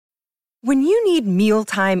When you need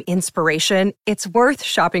mealtime inspiration, it's worth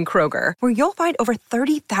shopping Kroger, where you'll find over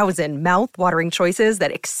 30,000 mouth-watering choices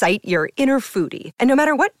that excite your inner foodie. And no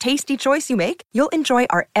matter what tasty choice you make, you'll enjoy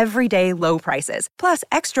our everyday low prices, plus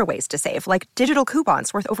extra ways to save, like digital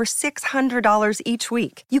coupons worth over $600 each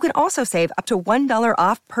week. You can also save up to $1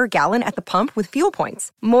 off per gallon at the pump with fuel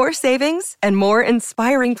points. More savings and more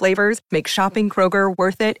inspiring flavors make shopping Kroger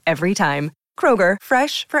worth it every time. Kroger,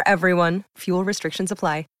 fresh for everyone. Fuel restrictions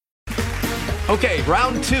apply. Okay,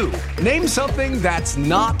 round two. Name something that's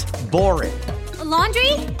not boring. A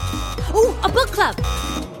laundry? Ooh, a book club.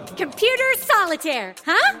 Computer solitaire,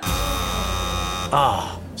 huh?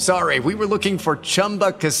 Ah, sorry, we were looking for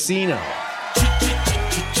Chumba Casino.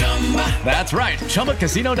 That's right,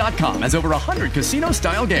 ChumbaCasino.com has over 100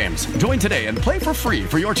 casino-style games. Join today and play for free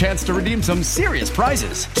for your chance to redeem some serious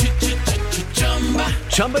prizes.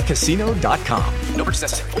 ChumbaCasino.com. No purchase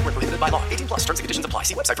necessary. Void where prohibited by law. 18+ terms and conditions apply.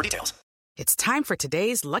 See website for details. It's time for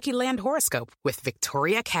today's Lucky Land horoscope with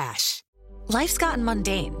Victoria Cash. Life's gotten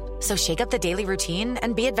mundane, so shake up the daily routine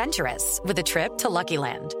and be adventurous with a trip to Lucky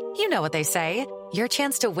Land. You know what they say, your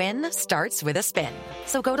chance to win starts with a spin.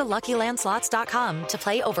 So go to LuckyLandSlots.com to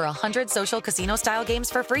play over 100 social casino-style games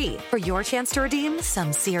for free for your chance to redeem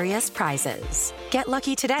some serious prizes. Get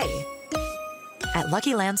lucky today at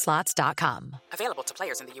LuckyLandSlots.com. Available to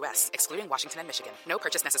players in the U.S., excluding Washington and Michigan. No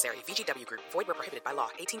purchase necessary. VGW Group. Void where prohibited by law.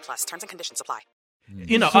 18+. Terms and conditions apply.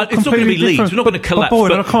 You know, it's not going to be Leeds. We're not going to collapse.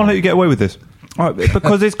 But I can't let you get away with this. Right,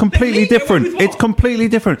 because it's completely different. It's completely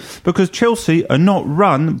different. Because Chelsea are not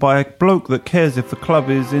run by a bloke that cares if the club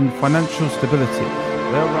is in financial stability.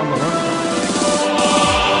 They'll run the run.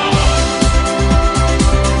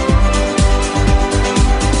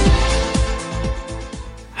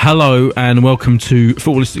 Hello and welcome to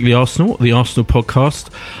Footballistically Arsenal, the Arsenal podcast.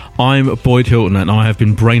 I'm Boyd Hilton and I have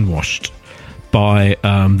been brainwashed by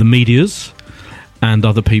the medias and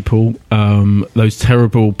other people, those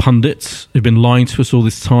terrible pundits who've been lying to us all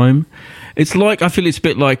this time. It's like, I feel it's a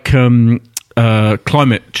bit like climate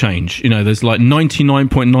change. You know, there's like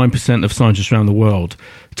 99.9% of scientists around the world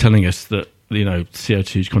telling us that, you know,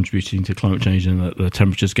 CO2 is contributing to climate change and that the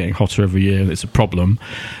temperature's getting hotter every year and it's a problem.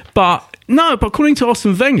 But according to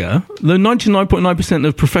Arsene Wenger, the 99.9%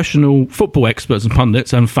 of professional football experts and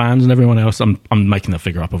pundits and fans and everyone else, I'm making that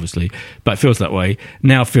figure up obviously, but it feels that way,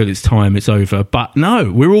 now feel it's time, it's over. But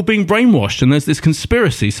no, we're all being brainwashed and there's this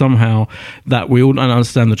conspiracy somehow that we all don't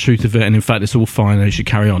understand the truth of it and in fact it's all fine and it should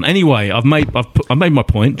carry on. Anyway, I've made my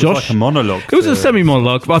point. Josh, like a monologue. It was a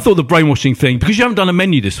semi-monologue, but I thought the brainwashing thing, because you haven't done a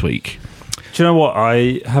menu this week. Do you know what?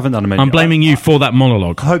 I haven't done a menu. I'm blaming you for that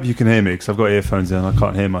monologue. I hope you can hear me because I've got earphones in and I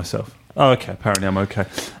can't hear myself. Oh, okay. Apparently I'm okay.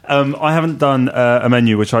 I haven't done a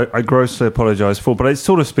menu, which I grossly apologise for, but it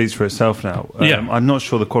sort of speaks for itself now. I'm not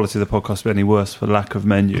sure the quality of the podcast will be any worse for lack of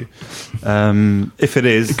menu. If it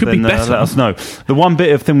is, then let us know. The one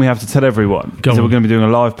bit of thing we have to tell everyone is that we're going to be doing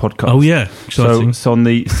a live podcast. Oh, yeah. Exciting. So on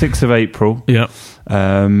the 6th of April... Yeah.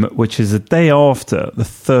 Which is the day after the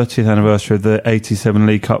 30th anniversary of the 87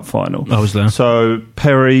 League Cup final. I was there. So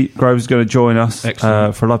Perry Groves is going to join us for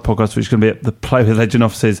a live podcast, which is going to be at the Play with Legend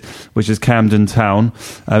offices, which is Camden Town.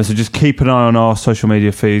 So just keep an eye on our social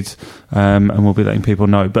media feeds and we'll be letting people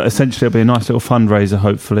know. But essentially it'll be a nice little fundraiser,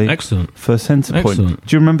 hopefully. Excellent. For Centrepoint.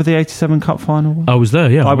 Do you remember the 87 Cup final? I was there,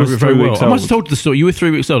 yeah. I was 3 weeks old. I must have told the story. You were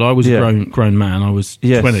 3 weeks old. I was a grown man. I was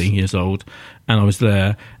 20 years old. And I was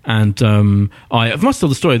there, and I must tell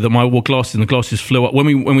the story that my glasses and the glasses flew up when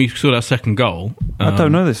we scored our second goal. I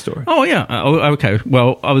don't know this story. Oh yeah, okay.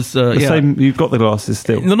 Well, I was same. You've got the glasses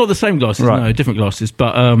still. They're not the same glasses, right. No, different glasses.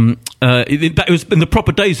 But it was in the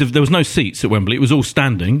proper days of there was no seats at Wembley. It was all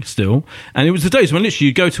standing still, and it was the days when literally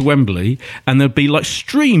you'd go to Wembley and there'd be like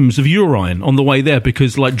streams of urine on the way there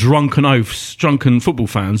because like drunken football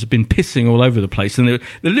fans had been pissing all over the place, and they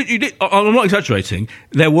literally. I'm not exaggerating.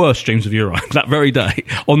 There were streams of urine that very day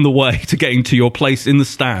on the way to getting to your place in the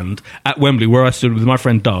stand at Wembley, where I stood with my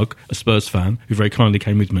friend Doug, a Spurs fan, who very kindly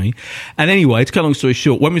came with me. And anyway, to cut a long story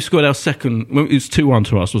short, when we scored our second, it was 2-1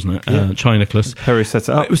 to us, wasn't it? Yeah. Charlie Nicholas. Perry set it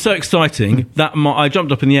up. It was so exciting that I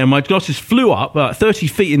jumped up in the air. My glasses flew up about 30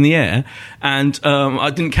 feet in the air, and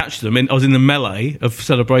I didn't catch them. I was in the melee of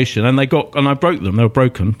celebration, and I broke them. They were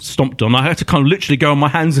broken, stomped on. I had to kind of literally go on my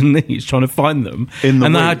hands and knees trying to find them. In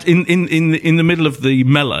the middle of the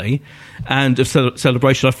melee and of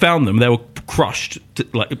celebration, I found them. They were crushed,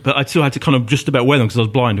 but I still had to kind of just about wear them because I was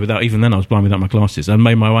blind. Even then I was blind without my glasses, and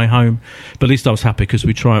made my way home. But at least I was happy because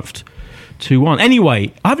we triumphed 2-1.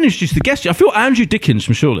 Anyway, I haven't introduced the guest yet. I feel Andrew Dickens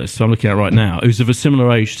from Shortlist, who I'm looking at right now, who's of a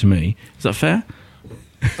similar age to me. Is that fair?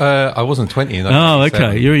 I wasn't 20. Oh,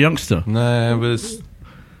 okay. You're a youngster. No, it was...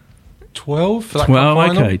 12 for that 12, cup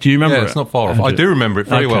final. okay. Do you remember it? It's not far off. I do remember it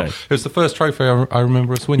very well. Okay. It was the first trophy I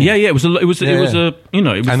remember us winning. Yeah, it was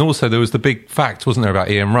and also there was the big fact, wasn't there, about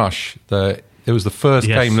Ian Rush, that it was the first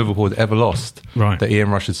game Liverpool had ever lost that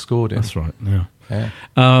Ian Rush had scored in. That's right, yeah.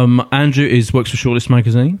 Andrew works for Shortlist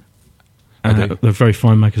magazine. They're a very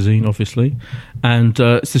fine magazine, obviously, and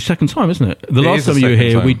it's the second time, isn't it? The last time you were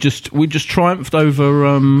here, we just triumphed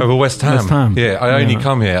over West Ham. Yeah, I only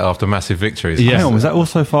come here after massive victories. Yeah. Hang on, was that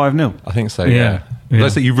also 5-0? I think so. Yeah.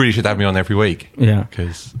 That's that you really should have me on every week. Yeah,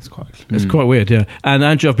 because it's quite weird. Yeah, and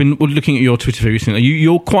Andrew, I've been looking at your Twitter feed recently.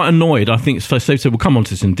 You're quite annoyed. I think it's safe to say we'll come on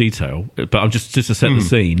to this in detail, but I'm just to set the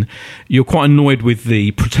scene. You're quite annoyed with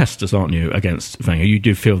the protesters, aren't you, against Wenger? You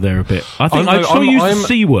do feel they're a bit. I think I use the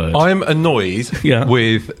C word. I'm annoyed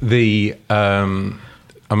with the. I'm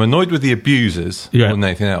annoyed with the abusers more than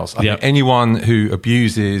anything else. I think anyone who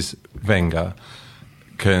abuses Wenger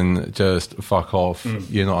can just fuck off.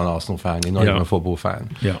 You're not an Arsenal fan. You're not even a football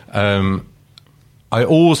fan. I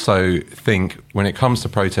also think when it comes to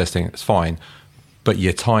protesting, it's fine, but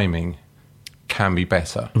your timing can be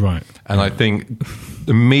better. Right. And I think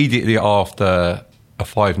immediately after a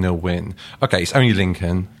 5-0 win, okay, it's only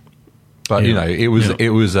Lincoln, but you know, it was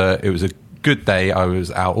a good day. I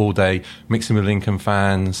was out all day mixing with Lincoln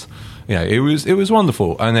fans. You know, it was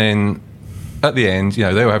wonderful. And then at the end, you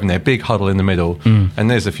know, they were having their big huddle in the middle, and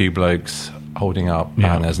there's a few blokes holding up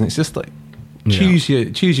banners, and it's just like choose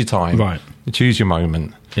your time, right? Choose your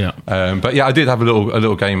moment. Yeah. But I did have a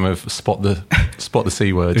little game of spot the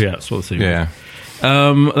C word. Yeah, spot the C word. Yeah.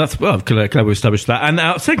 That's glad we established that.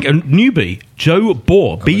 And second, newbie Joe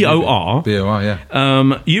Bohr, B-O-R. B-O-R,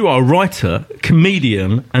 yeah. You are a writer,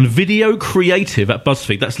 comedian, and video creative at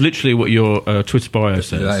BuzzFeed. That's literally what your Twitter bio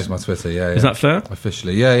says. Yeah, that is my Twitter. Yeah. Is that fair?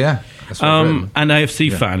 Officially, yeah. That's what I've written. An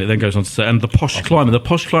AFC fan. It then goes on to say, and the Posh Climber. The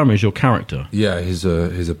Posh Climber is your character. Yeah, he's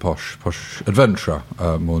a posh adventurer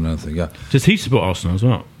more than anything. Yeah. Does he support Arsenal as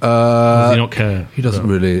well? Does he not care? He doesn't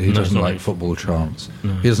really. He doesn't like football chants.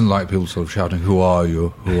 No. He doesn't like people sort of shouting, "Who are you?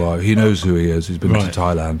 Who are you?" He knows who he is. He's been to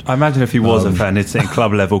Thailand. I imagine if he was a fan, he'd sit in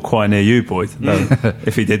club level quite near you, Boyd.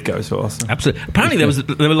 If he did go to Arsenal. Absolutely. Apparently,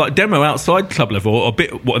 there were like demo outside club level, or a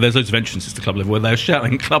bit. There's loads of entrances to club level where they were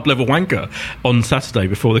shouting "club level wanker" on Saturday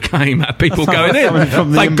before the game at people going in.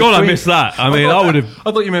 Thank God I missed that. I mean, I would have.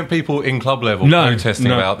 I thought you meant people in club level protesting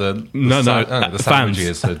about the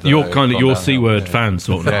sandwiches. You're your C word fans,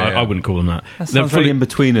 sort of. I wouldn't call them that. That sounds very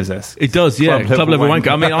in-betweeners-esque. It does, yeah. Club level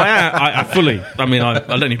wanker. I mean, I fully. I mean, I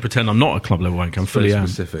don't even pretend I'm not a club level wanker. I'm fully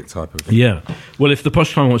specific type of. Yeah. Well, if the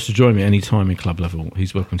Posh Climber wants to join me any time in club level,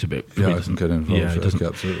 he's welcome to be. Yeah, I can get involved. Yeah, okay,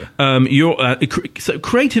 absolutely. You're so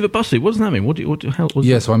creative at BuzzFeed. What does that mean? What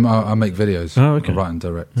so I make videos. Oh, okay. I write and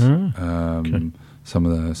direct. Okay. Some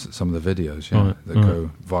of the videos, that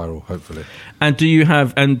go viral, hopefully. And do you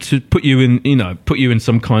have to put you in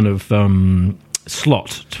some kind of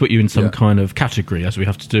slot, to put you in some kind of category, as we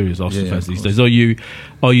have to do as Arsenal fans these days? Are you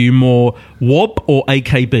more WOB or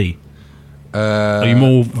AKB? Are you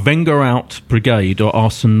more Wenger out brigade or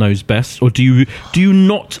Arsene knows best, or do you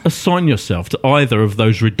not assign yourself to either of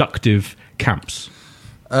those reductive camps?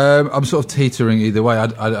 I'm sort of teetering either way.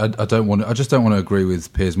 I don't want. I just don't want to agree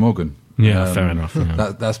with Piers Morgan. Yeah, fair enough.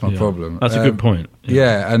 Yeah. That's my problem. That's a good point.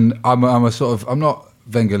 Yeah, and I'm not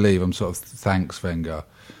Wenger leave. I'm sort of thanks Wenger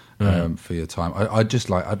for your time.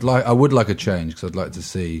 I would like a change because I'd like to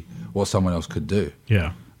see what someone else could do.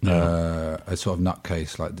 Yeah. A sort of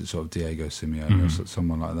nutcase like sort of Diego Simeone or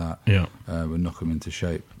someone like that. Yeah, would knock him into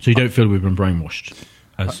shape. So you don't feel we've been brainwashed?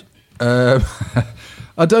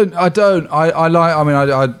 I don't. I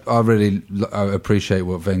really appreciate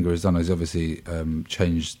what Wenger has done. He's obviously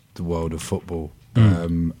changed the world of football,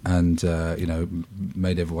 and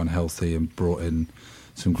made everyone healthy and brought in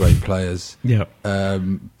some great players. Yeah.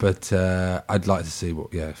 But I'd like to see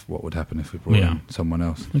what would happen if we brought in someone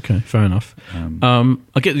else. Okay, fair enough.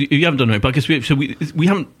 I get you haven't done it, but I guess we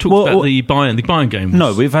haven't talked about the Bayern game.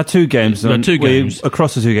 No, we've had two games.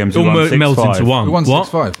 Across the two games. All melds into one. We won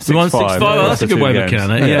 6-5. We won 6-5. Oh, that's a good way of looking at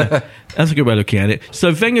it. Yeah. That's a good way of looking at it.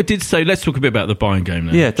 So Wenger did say, let's talk a bit about the Bayern game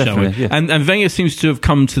now. Yeah, definitely. Yeah. And Wenger seems to have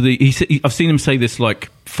come to I've seen him say this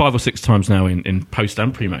like 5 or 6 times now in post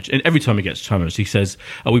and pre-match. And every time he gets challenged, he says,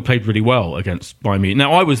 we played really well against Bayern Munich.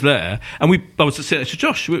 Now, I was there, and I was sitting next to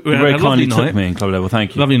Josh. We had a lovely night. Took me in club level,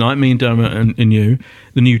 thank you. Lovely night, me and Dermot and you,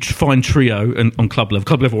 the new fine trio on club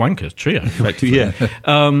level wankers trio.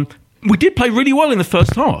 Yeah. We did play really well in the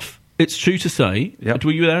first half. It's true to say. Yep.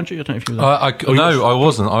 Were you there, Andrew? I don't know if you were there. I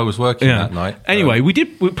wasn't. I was working that night. Anyway, we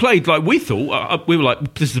played like we thought. We were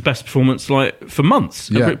like, this is the best performance like for months.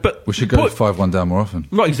 Yeah, but we should go 5-1 down more often.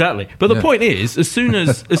 Right, exactly. But the point is, as soon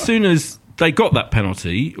as they got that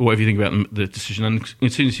penalty, or whatever you think about the decision, and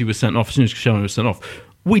as soon as he was sent off, as soon as Cristiano was sent off,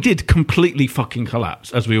 we did completely fucking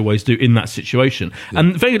collapse, as we always do in that situation. Yeah.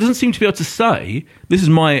 And Wenger doesn't seem to be able to say, this is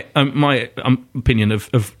my opinion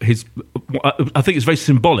of his, I think it's very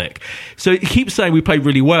symbolic. So he keeps saying we played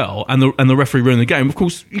really well and the referee ruined the game. Of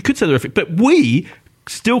course, you could say the referee, but we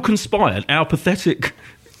still conspired, our pathetic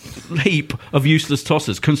heap of useless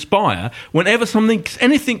tossers conspire whenever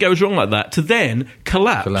anything goes wrong like that to then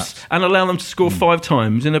collapse. And allow them to score 5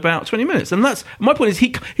 times in about 20 minutes. And that's my point, is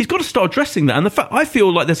he's got to start addressing that. And the fact, I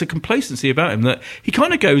feel like there's a complacency about him that he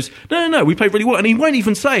kind of goes, no, we played really well, and he won't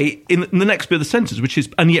even say in the next bit of the sentence, which is,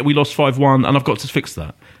 and yet we lost 5-1 and I've got to fix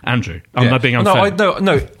that. Andrew, I'm not being unfair.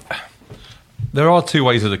 No. There are 2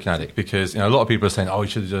 ways of looking at it, because a lot of people are saying, we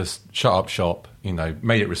should have just shut up shop,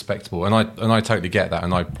 made it respectable, and I totally get that,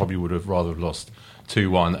 and I probably would have rather lost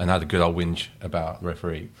 2-1 and had a good old whinge about the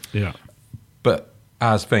referee. Yeah. But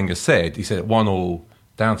as Wenger said, he said 1-1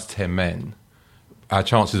 down to 10 men, our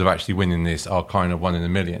chances of actually winning this are kind of 1 in a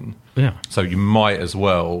million. Yeah. So you might as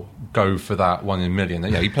well go for that 1 in a million.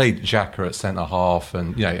 And, he played Xhaka at centre half,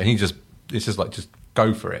 and and it's just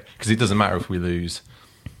go for it, because it doesn't matter if we lose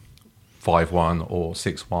 5-1 or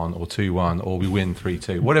 6-1 or 2-1 or we win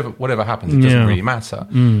 3-2. Whatever happens, it doesn't really matter.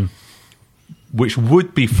 Which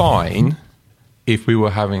would be fine if we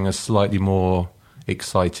were having a slightly more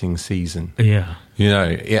exciting season. Yeah.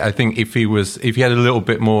 I think if he had a little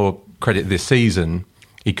bit more credit this season,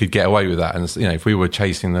 he could get away with that. And if we were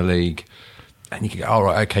chasing the league, and you could go, all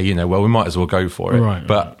right, okay, we might as well go for it. Right.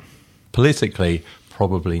 But politically,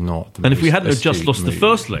 probably not. And if we hadn't just lost the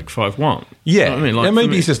first leg 5-1, yeah,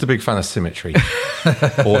 maybe he's just a big fan of symmetry,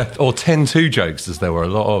 or 10-2 jokes, as there were a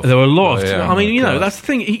lot of. There were a lot of. I mean, that's the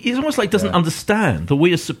thing. He's almost like doesn't understand that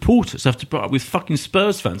we as supporters have to put up with fucking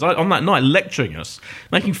Spurs fans on that night lecturing us,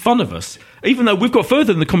 making fun of us, even though we've got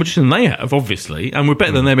further in the competition than they have, obviously, and we're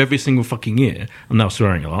better than them every single fucking year. I'm now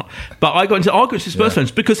swearing a lot, but I got into arguments with Spurs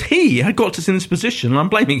fans because he had got us in this position, and I'm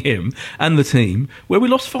blaming him and the team, where we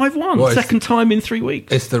lost 5-1, second time in 3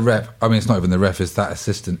 weeks. It's the ref. I mean, it's not even the ref. It's that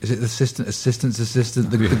assistant. Is it the assistant,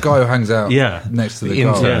 the guy who hangs out next to the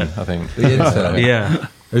goal? Intern, I think. The intern. Yeah.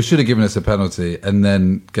 Who should have given us a penalty and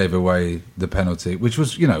then gave away the penalty, which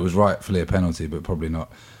was, it was rightfully a penalty, but probably not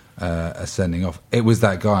a sending off. It was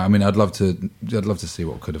that guy. I mean, I'd love to see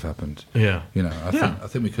what could have happened. Yeah. I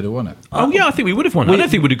think we could have won it. Oh yeah, I think we would have won. I don't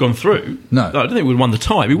think we'd have gone through. No, I don't think we'd have won the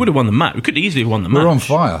tie. We would have won the match. We could easily have won the match. We were on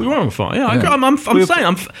fire. We were on fire. Yeah, yeah. I'm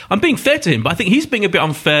saying I'm being fair to him, but I think he's being a bit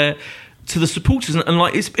unfair to the supporters, and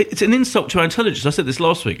like it's an insult to our intelligence. I said this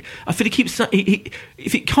last week. I feel he keeps saying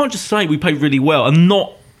if he can't just say we played really well and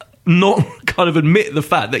not kind of admit the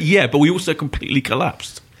fact that but we also completely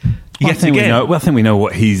collapsed. I think we know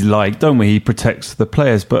what he's like, don't we? He protects the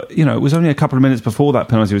players, but it was only a couple of minutes before that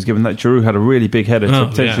penalty was given that Giroud had a really big header to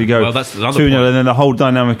potentially go 2-0, and then the whole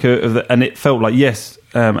dynamic of and it felt like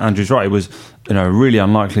Andrew's right. It was a really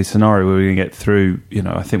unlikely scenario where we were going to get through.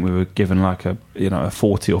 I think we were given like a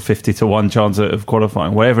 40 or 50 to 1 chance of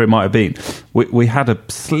qualifying, whatever it might have been. We had a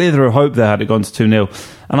slither of hope there had it gone to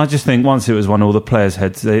 2-0. And I just think once it was one, all the players'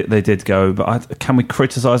 heads, they did go. But can we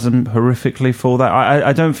criticise them horrifically for that?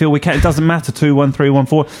 I don't feel we can. It doesn't matter 2-1, 3-1,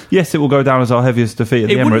 4. Yes, it will go down as our heaviest defeat at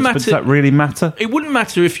the Emirates, but does that really matter? It wouldn't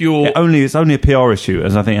matter if you're... It's only a PR issue,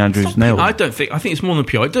 as I think Andrew's nailed. I think it's more than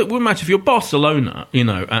PR. It wouldn't matter if you're Barcelona,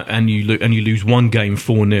 and you lose one game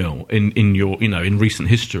 4-0 in your in recent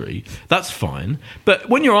history. That's fine. But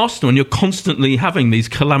when you're Arsenal and you're constantly having these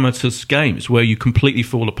calamitous games where you completely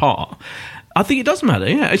fall apart, I think it does matter.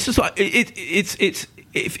 Yeah, it's just like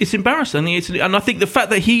it's embarrassing, and I think the fact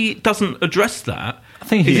that he doesn't address that, I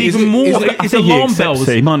think is even more. It's alarm bells.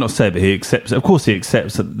 He might not say it, but he accepts it. Of course, he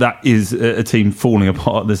accepts that is a team falling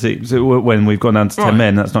apart this season. When we've gone down to 10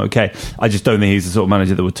 men, that's not okay. I just don't think he's the sort of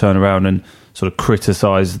manager that would turn around and sort of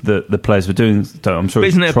criticise the players for doing. I'm sure. But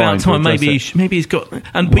isn't it about time? Maybe he's got.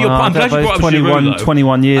 I'm glad you brought up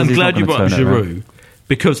 21 years. I'm glad you brought up Giroud.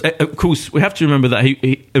 Because, of course, we have to remember that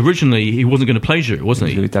he originally he wasn't going to play Giroud,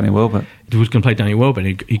 wasn't he? Danny Welbeck. He was going to play Danny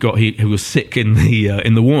Welbeck. He was sick in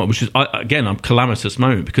the warm up, which is again a calamitous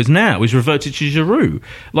moment because now he's reverted to Giroud.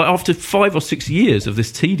 Like after 5 or 6 years of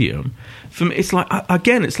this tedium, for me, it's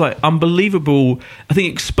like unbelievable. I think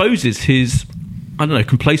it exposes his. I don't know,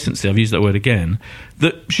 complacency, I've used that word again,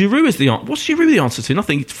 that Giroud is the answer. What's Giroud the answer to?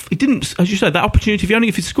 Nothing. He didn't, as you said, that opportunity,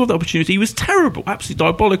 if he scored that opportunity, he was terrible, absolutely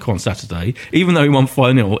diabolical on Saturday, even though he won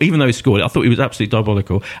 5-0, even though he scored it, I thought he was absolutely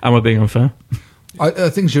diabolical. Am I being unfair? I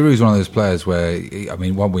think Giroud's one of those players where,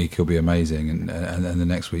 1 week he'll be amazing, and the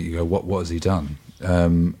next week you go, what has he done?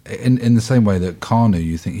 In the same way that Kanu,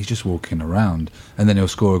 you think he's just walking around, and then he'll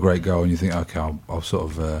score a great goal, and you think, okay, I'll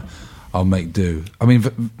sort of... I'll make do. I mean,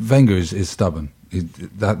 Wenger is stubborn.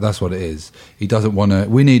 That's what it is. He doesn't want to.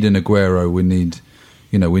 We need an Aguero. We need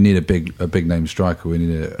a big name striker. We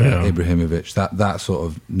need Ibrahimovic. That sort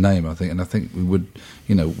of name, I think. And I think we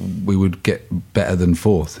would get better than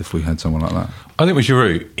fourth if we had someone like that. I think with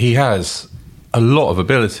Giroud, he has a lot of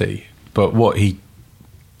ability, but what he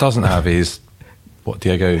doesn't have is what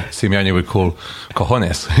Diego Simeone would call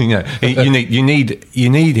cojones. You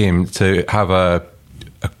need him to have a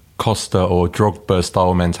Costa or Drogba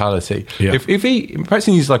style mentality. Yeah. If he perhaps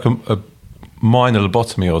he needs like a minor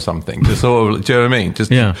lobotomy or something to sort of, do you know what I mean?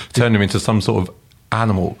 Just turn him into some sort of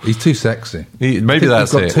animal. He's too sexy. Maybe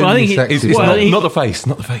that's it. Well, I think not the face.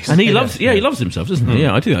 And he loves himself, doesn't he?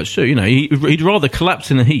 Yeah, I think that's true. He'd rather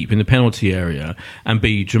collapse in a heap in the penalty area and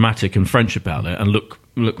be dramatic and French about it and look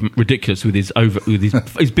ridiculous with his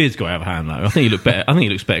beard's got out of hand though. I think he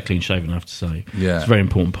looks better clean shaven, I have to say. Yeah, it's a very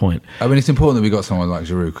important point. I mean, it's important that we got someone like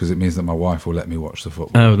Giroud because it means that my wife will let me watch the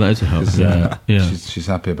football. Oh, that is a help. She's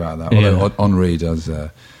happy about that. Although Henri does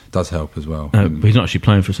help as well. But he's not actually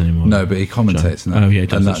playing for us anymore. No, but he commentates. Oh yeah, he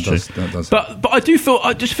does. That does. But I just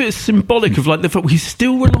feel it's symbolic of like the fact he's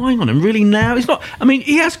still relying on him. Really now, he's not. I mean,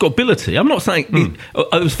 he has got ability. I'm not saying.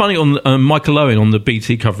 It was funny on Michael Owen on the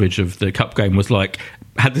BT coverage of the Cup game was like.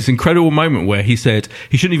 Had this incredible moment where he said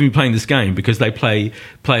he shouldn't even be playing this game because they play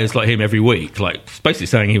players like him every week, like basically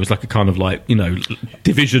saying he was like a kind of like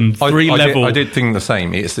Division 3 level. I did think the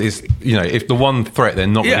same. It's if the one threat they're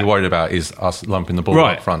not really worried about is us lumping the ball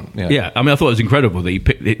up front. Yeah. I mean, I thought it was incredible that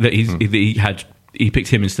he picked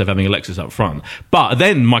him instead of having Alexis up front. But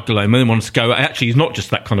then Michael Owen wants to go, actually, he's not just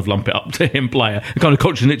that kind of lump it up to him player. He kind of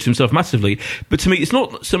contradicts himself massively. But to me, it's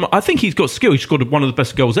not so much, I think he's got skill. He scored one of the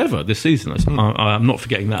best goals ever this season. I'm not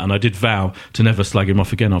forgetting that. And I did vow to never slag him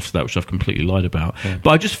off again after that, which I've completely lied about. Yeah. But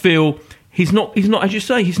I just feel he's not, as you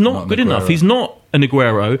say, he's not good enough. He's not an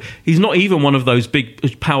Aguero. He's not even one of those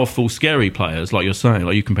big, powerful, scary players like you're saying,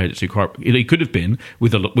 like you compared it to. He could have been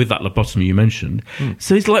with that lobotomy you mentioned.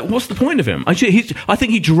 So he's like, what's the point of him? I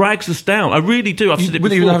think he drags us down. I really do. I've said it before.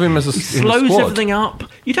 Would you have him as he slows everything up.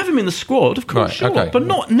 You'd have him in the squad, of course, sure, okay.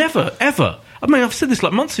 But never, ever. I mean, I've said this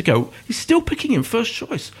like months ago. He's still picking him first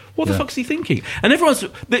choice. What the fuck's he thinking? And we've got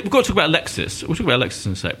to talk about Alexis. We'll talk about Alexis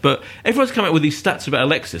in a sec. But everyone's come out with these stats about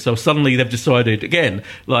Alexis. So suddenly they've decided, again,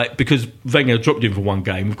 like because Wenger dropped him for one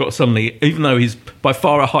game, we've got to suddenly, even though he's by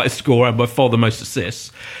far a highest scorer and by far the most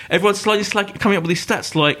assists, everyone's slightly coming up with these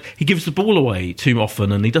stats like he gives the ball away too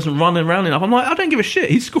often and he doesn't run around enough. I'm like, I don't give a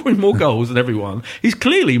shit. He's scoring more goals than everyone. He's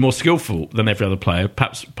clearly more skillful than every other player,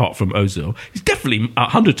 perhaps apart from Ozil. He's definitely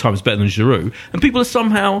 100 times better than Giroud. And people are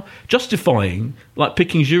somehow justifying like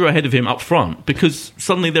picking Giroud ahead of him up front because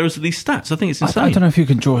suddenly there are these stats. I think it's insane. I don't know if you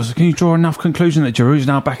can draw enough conclusion that Giroud's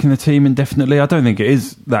now back in the team indefinitely. I don't think it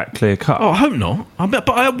is that clear cut. Oh, I hope not. But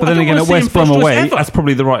then again, at West Brom away, that's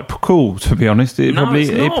probably the right call. To be honest, it probably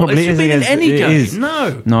is in any game. Is.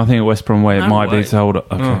 No, I think at West Brom away it might be. So hold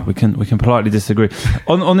up. Okay, we can politely disagree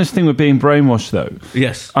on this thing with being brainwashed, though.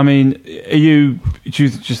 Yes, I mean, do you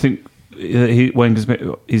just think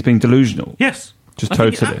he's being delusional? Yes. Just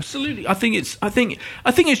totally. Absolutely. I think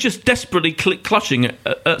it's just desperately clutching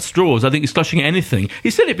at straws. I think it's clutching at anything.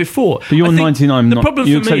 He said it before. But your 99. The problem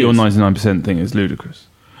you accept your 99% thing is ludicrous.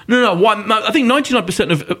 No. I think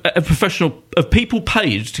 99% of professional people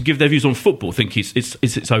paid to give their views on football think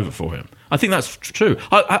it's over for him. I think that's true.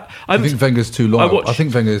 I think Wenger's too loyal. I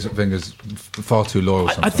think Wenger's far too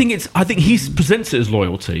loyal. I think he presents it as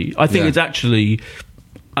loyalty. I think it's actually.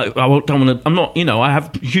 I don't want to. I'm not. I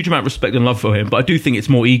have a huge amount of respect and love for him, but I do think it's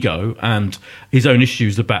more ego and his own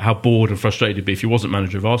issues about how bored and frustrated he'd be if he wasn't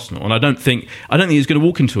manager of Arsenal. And I don't think he's going to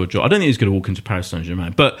walk into a job. I don't think he's going to walk into Paris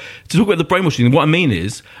Saint-Germain. But to talk about the brainwashing, what I mean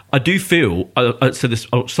is, I do feel. I said this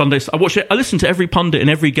on Sunday. I listen to every pundit in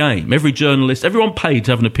every game, every journalist, everyone paid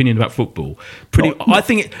to have an opinion about football. I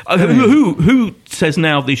think who says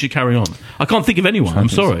now that he should carry on? I can't think of anyone. I'm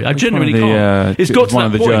sorry. I genuinely can't. It's got to one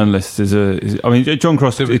of the point. Journalists I mean, John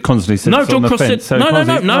Cross constantly says no. John Cross said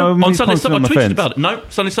no. On Sunday, I tweeted about it. No,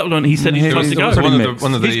 Sunday supplement. He said he's supposed to go.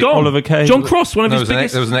 He's gone. Oliver Kay. John Cross, one of his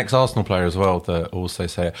biggest. There was an ex-Arsenal player as well that also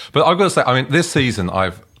say it. But I've got to say, I mean, this season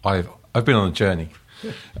I've been on a journey,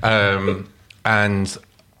 and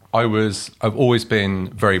I've always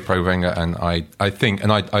been very pro Wenger, and I think,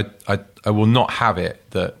 and I will not have it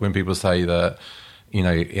that when people say that he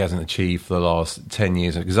hasn't achieved for the last 10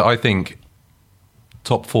 years, because I think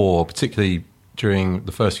top four, particularly during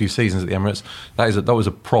the first few seasons at the Emirates, that was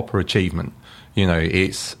a proper achievement.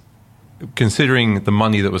 It's considering the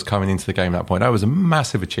money that was coming into the game at that point, that was a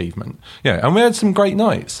massive achievement. And we had some great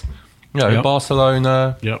nights.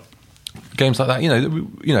 Barcelona. Yep. games like that, you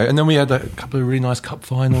know, and then we had a couple of really nice cup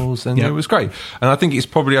finals, and it was great. And I think it's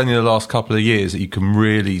probably only the last couple of years that you can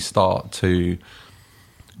really start to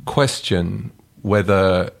question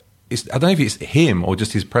whether I don't know if it's him or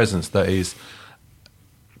just his presence that is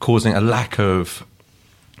causing a lack of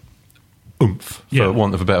oomph, for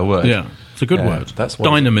want of a better word. Yeah, it's a good word. That's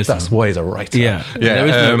dynamism. That's why he's a writer. Yeah. But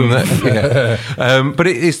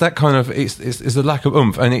it's that kind of it's a lack of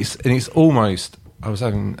oomph, and it's almost. I was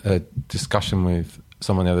having a discussion with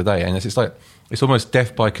someone the other day, and it's like it's almost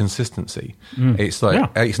death by consistency. It's like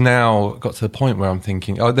it's now got to the point where I'm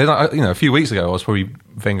thinking, a few weeks ago I was probably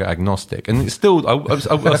Wenger agnostic, and it's still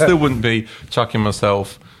I still wouldn't be chucking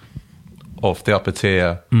myself off the upper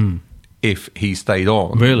tier if he stayed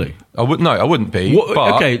on. Really, I wouldn't be.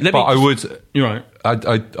 I would. You're right.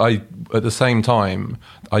 I at the same time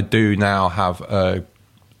I do now have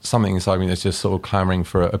something inside me that's just sort of clamouring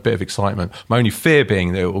for a bit of excitement. My only fear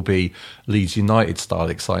being that it will be Leeds United style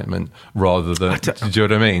excitement rather than. Do you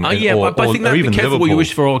know what I mean? But I think that be careful what you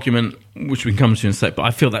wish for argument, which we can come to in a sec. But I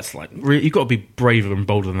feel that's like you've got to be braver and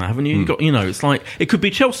bolder than that, haven't you? You've got, it's like it could be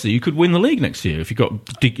Chelsea. You could win the league next year if you've got a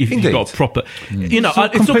proper. It's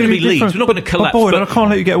not going to be Leeds. We're not going to collapse. But I can't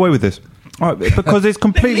let you get away with this. Right, because it's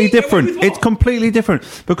completely different. It's completely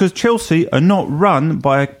different because Chelsea are not run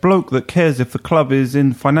by a bloke that cares if the club is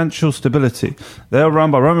in financial stability. They're run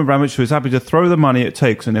by Roman Abramovich, who is happy to throw the money it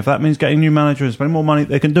takes, and if that means getting a new manager and spending more money,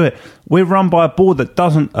 they can do it. We're run by a board that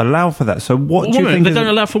doesn't allow for that. So what do you think? They don't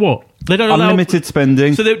allow for what? They don't allow unlimited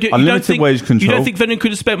spending, unlimited wage control. You don't think Wenger could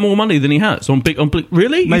have spent more money than he has on big?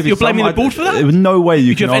 Really? Maybe you're blaming the board for that? There was no way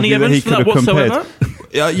you can argue that he could have compared.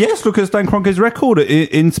 Yes, look at Stan Kroenke's record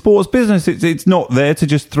in sports business. It's not there to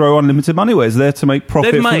just throw unlimited money away. It's there to make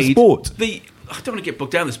profit from sport. I don't want to get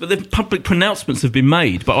bogged down in this, but the public pronouncements have been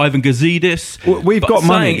made by Ivan Gazidis. We've got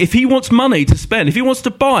money. If he wants money to spend, if he wants to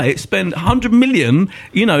buy it, spend 100 million,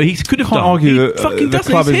 he could have done. Can't argue the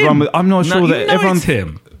club is run with. I'm not sure that everyone's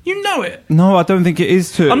him. You know it. No, I don't think it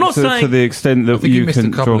is to the extent that you missed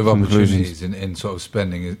can a couple draw of conclusions. opportunities in sort of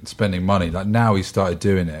spending money. Like now he started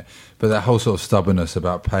doing it, but that whole sort of stubbornness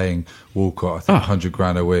about paying Walcott, I think,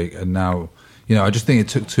 $100,000 a week, and now. I just think it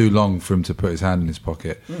took too long for him to put his hand in his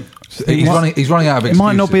pocket. So he's running out of excuses. It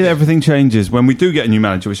might not be that everything changes when we do get a new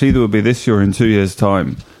manager, which either will be this year or in 2 years'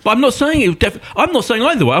 time. But I'm not saying I'm not saying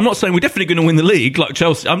either way. I'm not saying we're definitely going to win the league like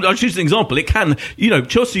Chelsea. I'll choose an example. It can,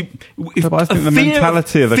 Chelsea. But I think the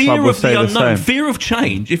mentality of the club will stay the same. Fear of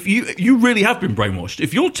change. If you really have been brainwashed,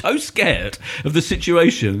 if you're so scared of the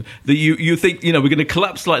situation that you think we're going to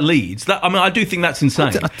collapse like Leeds, I do think that's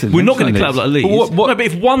insane. We're not going to collapse like Leeds. But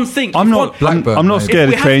if one thing, I'm not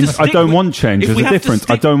scared of change. I don't want change. There's a difference.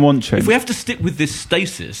 I don't want change. If we have to stick with this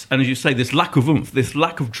stasis, and as you say, this lack of oomph, this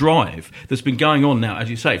lack of drive that's been going on now, as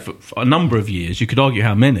you say, for a number of years, you could argue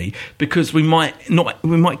how many, because we might get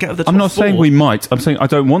out of the top I'm not four. saying we might. I'm saying I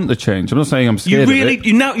don't want the change. I'm not saying I'm scared of it.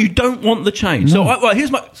 You don't want the change. No. So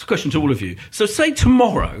here's my question to all of you. So say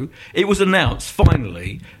tomorrow it was announced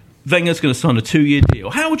finally Wenger's going to sign a 2-year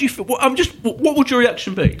deal. How would you feel? What would your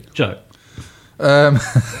reaction be, Joe? I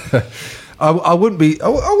wouldn't be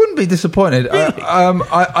disappointed. Really?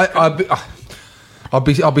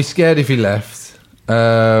 I'll be scared if he left.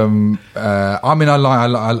 I like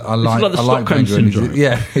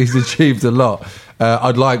Wenger. He's achieved a lot.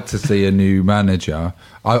 I'd like to see a new manager.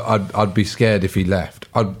 I'd be scared if he left.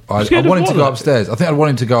 I want him to go upstairs. I think I'd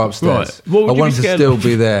want him to go upstairs. Right. I want him to still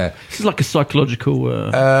be there. This is like a psychological.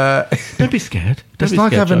 Don't be scared. It's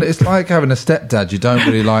like having a stepdad you don't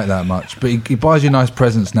really like that much, but he buys you nice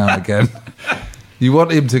presents now and again. You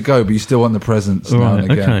want him to go, but you still want the presents now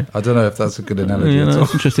and again. Okay. I don't know if that's a good analogy at all.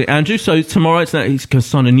 That's interesting. Andrew, so tomorrow he's going to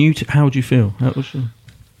sign a new... How would you feel?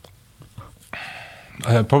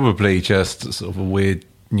 Probably just sort of a weird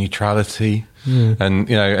neutrality,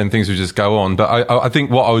 and things would just go on. But I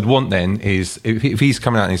think what I would want then is if he's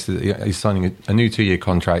coming out and he's signing a new 2-year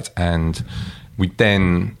contract, and we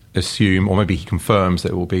then assume, or maybe he confirms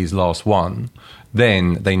that it will be his last one,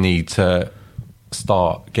 then they need to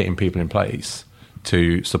start getting people in place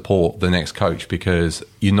to support the next coach, because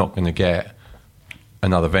you're not going to get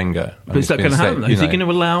another Wenger. But is that going to happen? Is he going to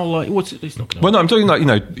allow He's not going to. Well, no, I'm talking like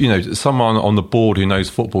someone on the board who knows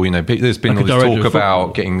football. There's been all this talk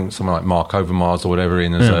about getting someone like Mark Overmars or whatever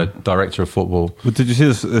in as a director of football. Well, did you see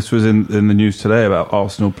this? This was in the news today about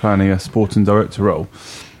Arsenal planning a sporting director role.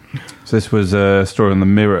 So this was a story on the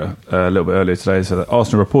Mirror a little bit earlier today. So that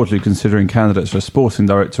Arsenal reportedly considering candidates for a sporting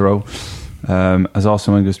director role. As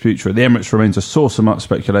Arsene Wenger's future at the Emirates remains a source of much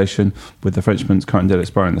speculation, with the Frenchman's current deal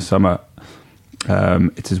expiring this summer.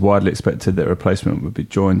 It is widely expected that a replacement would be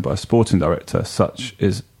joined by a sporting director, such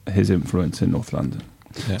is his influence in North London.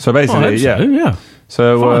 Yeah. So basically, yeah.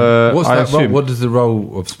 So what's I that role? assume- What does the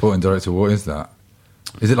role of sporting director? What is that?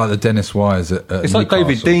 Is it like the Dennis Wise at It's like David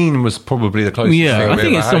Newcastle? Dean was probably the closest. Yeah, thing I we think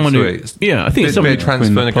ever it's had someone to who. it. Yeah, I think it's Bit someone. transfer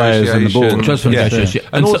Between the players and the negotiation. board. Transfer negotiation,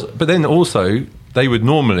 And and also, but then also they would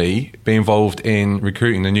normally be involved in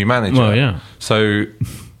recruiting the new manager. Well, yeah. So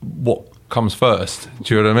what comes first?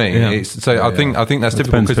 Do you know what I mean? Yeah. I think that's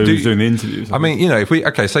difficult depends who's doing the interviews. I mean, you know, if we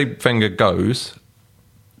say Wenger goes,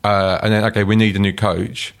 and then we need a new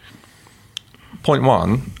coach. Point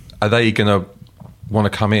one, are they going to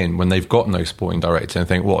want to come in when they've got no sporting director and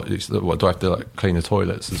think, what do I have to clean the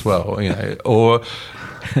toilets as well? You know,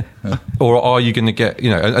 or are you going to get, you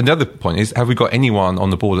know? And the other point is, have we got anyone on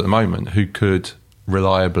the board at the moment who could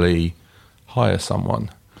reliably hire someone?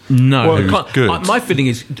 No, Who's good? My feeling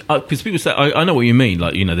is because people say I know what you mean.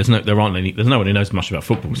 Like, you know, there's no one who knows much about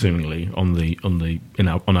football seemingly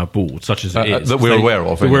on our board, such as it is that we're aware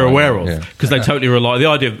of. That we're anyway. aware of because they totally rely. The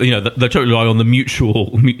idea of, you know, they totally rely on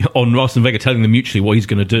on Arsene Wenger telling them mutually what he's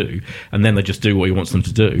going to do, and then they just do what he wants them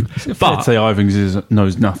to do. But I'd say Ivings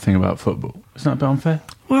knows nothing about football. Isn't that a bit unfair?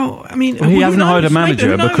 Well, I mean, he hasn't hired a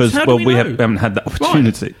manager because we haven't had that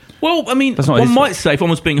opportunity. Right. Well, I mean, one might say, if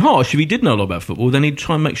one was being harsh, if he did know a lot about football, then he'd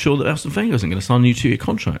try and make sure that Arsene Wenger isn't going to sign a new 2-year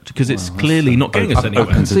contract because it's clearly not getting us anywhere.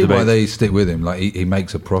 I can see why they stick with him. Like he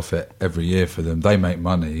makes a profit every year for them. They make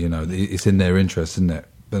money. You know, it's in their interest, isn't it?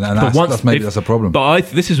 And that's a problem.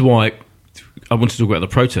 But this is why I want to talk about the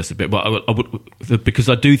protests a bit. But I would, because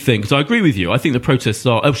I do think, because I agree with you. I think the protests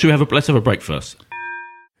are. Let's have a break first.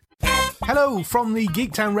 Hello from the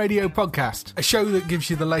Geektown Radio podcast, a show that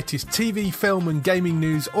gives you the latest TV, film and gaming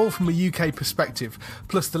news, all from a UK perspective,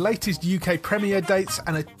 plus the latest UK premiere dates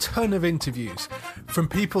and a ton of interviews. From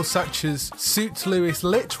people such as Suits Lewis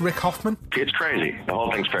Litt, Rick Hoffman. It's crazy. The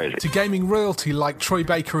whole thing's crazy. To gaming royalty like Troy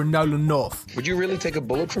Baker and Nolan North. Would you really take a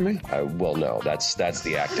bullet for me? Well, no, that's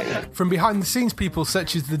the acting. From behind the scenes people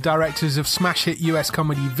such as the directors of smash hit US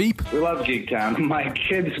comedy Veep. We love Geektown. My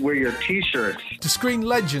kids wear your t-shirts. To screen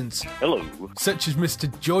legends. Hello. Such as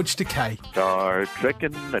Mr. George Takei. Star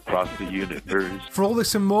trekking across the universe. For all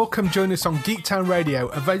this and more, come join us on Geektown Radio,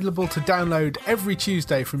 available to download every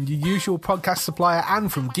Tuesday from your usual podcast supplier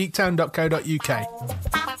and from geektown.co.uk.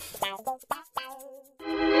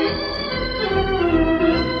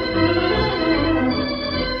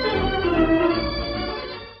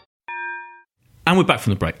 And we're back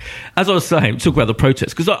from the break. As I was saying, talk about the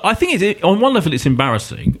protests, because I think on one level it's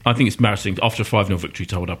embarrassing. I think it's embarrassing after a 5-0 victory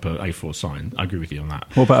to hold up an A4 sign. I agree with you on that.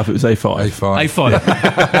 What about if it was A5? A5. Fine.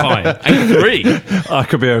 A3. I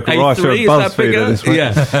could be a A3, is that bigger? this week.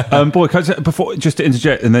 Yeah. Boy, before, just to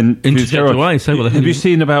interject and then interject away. Say what the hell. Have you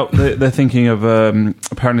seen about they're thinking of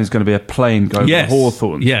apparently there's going to be a plane going to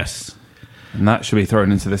Hawthorne? Yes. And that should be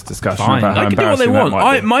thrown into this discussion Fine. about how They can do what they embarrassing that want.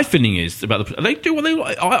 might be. My feeling is about they do what they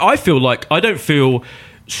want. I feel like I don't feel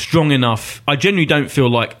strong enough. I genuinely don't feel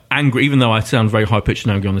like angry, even though I sound very high pitched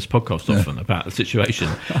and angry on this podcast often about the situation.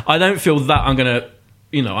 I don't feel that I'm going to,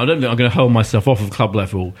 I don't think I'm going to hold myself off of club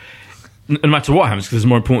level, no matter what happens, because there's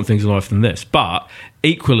more important things in life than this. But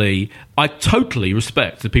equally, I totally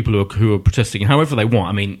respect the people who are protesting however they want.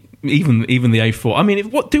 I mean, even the A4. I mean,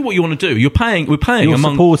 do what you want to do. We're paying. You're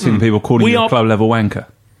supporting people calling you a club level wanker.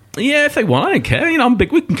 Yeah, if they want, I don't care. I'm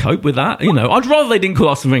big. We can cope with that. I'd rather they didn't call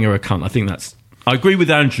Arsene Wenger a cunt. I think I agree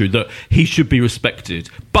with Andrew that he should be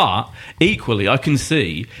respected. But equally, I can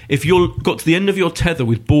see if you've got to the end of your tether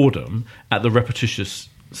with boredom at the repetitious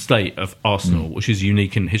state of Arsenal, which is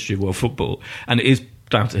unique in the history of world football, and it is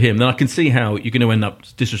down to him, then I can see how you're going to end up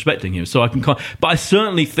disrespecting him. So but I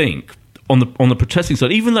certainly think on the protesting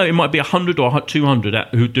side, even though it might be 100 or 200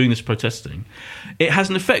 who are doing this protesting, it has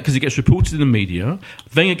an effect because it gets reported in the media.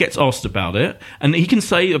 Wenger gets asked about it, and he can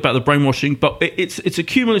say about the brainwashing, but it's a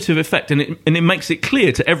cumulative effect, and it makes it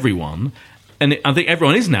clear to everyone, and I think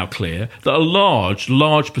everyone is now clear that a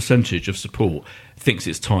large percentage of support thinks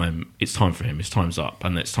it's time for him, his time's up,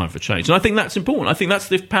 and it's time for change. And I think that's important. I think that's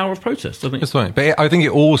the power of protest. I think that's right. But I think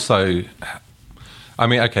it also, I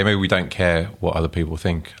mean, okay, maybe we don't care what other people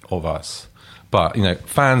think of us, but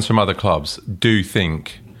fans from other clubs do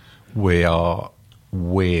think we are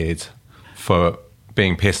weird for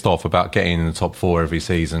being pissed off about getting in the top 4 every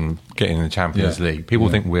season, getting in the Champions League. People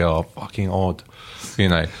think we are fucking odd,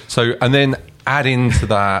 So, and then add into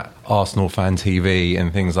that Arsenal fan TV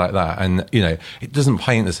and things like that, and it doesn't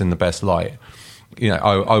paint us in the best light.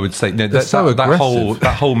 I would say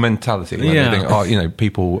that whole mentality. They think,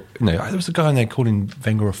 people. There was a guy in there calling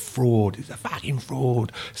Wenger a fraud. He's a fucking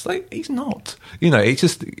fraud. It's like he's not. It's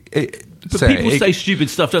just people say stupid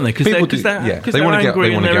stuff, don't they? Because they're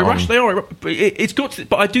angry and they're irrational. It's got to,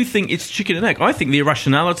 but I do think it's chicken and egg. I think the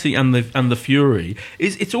irrationality and the fury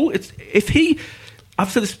if he. I've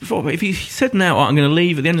said this before, but if he said now, I'm going to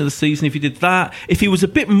leave at the end of the season, if he did that, if he was a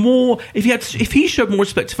bit more, if he showed more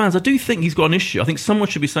respect to fans, I do think he's got an issue. I think someone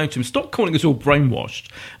should be saying to him, stop calling us all brainwashed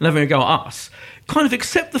and having a go at us. Kind of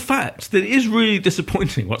accept the fact that it is really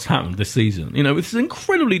disappointing what's happened this season. It's an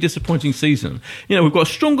incredibly disappointing season. We've got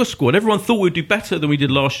a stronger squad. Everyone thought we'd do better than we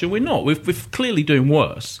did last year. We're not. We're clearly doing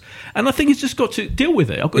worse. And I think he's just got to deal with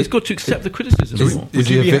it. He's got to accept the criticism. Is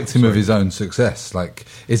he a victim of his own success? Like,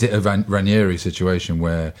 is it a Ranieri situation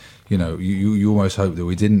where, you almost hope that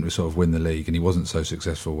we didn't sort of win the league and he wasn't so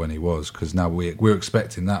successful when he was, because now we're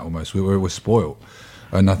expecting that almost. We're spoiled.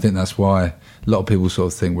 And I think that's why a lot of people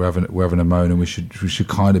sort of think we're having a moan, and we should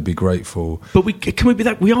kind of be grateful. But can we be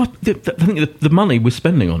that? We are. I think the money we're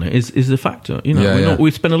spending on it is a factor.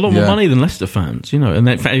 We spend a lot more money than Leicester fans. And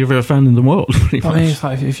in fact, every other fan in the world. It's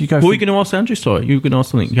like if you go. What were you going to ask, Andrew? Sorry, you were going to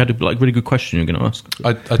ask something. You had a really good question. You were going to ask.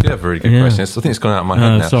 I did have a really good question. I think it's gone out of my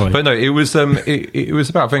head now. Sorry, but no, it was it was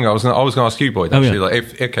about Wenger. I was going to ask you, Boyd.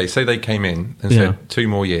 Actually, say they came in and said 2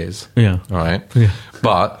 more years. Yeah. All right. Yeah.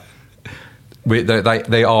 But.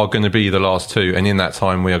 They are going to be the last 2, and in that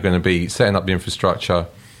time we are going to be setting up the infrastructure,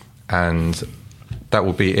 and that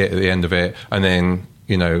will be it at the end of it. And then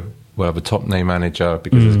we'll have a top name manager,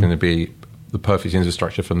 because there's going to be the perfect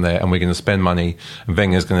infrastructure from there, and we're going to spend money. And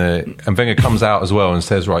Wenger comes out as well and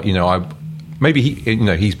says, right, maybe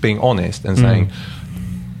he's being honest and saying,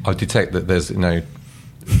 I detect that there's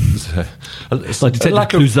it's like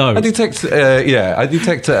Detective Clouseau. I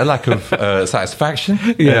detect a lack of satisfaction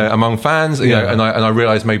among fans. And I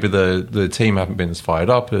realise maybe the team haven't been as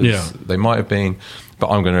fired up as they might have been. But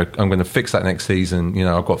I'm going to fix that next season.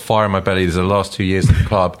 I've got fire in my belly. These are the last 2 years of the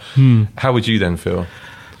club. How would you then feel?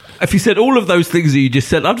 If you said all of those things that you just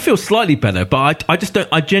said, I'd feel slightly better, but I just don't.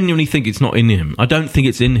 I genuinely think it's not in him. I don't think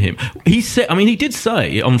it's in him. He said, he did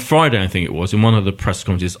say on Friday, I think it was, in one of the press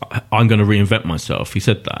conferences, I'm going to reinvent myself. He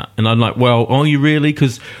said that, and I'm like, well, are you really?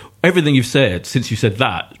 Because everything you've said since you said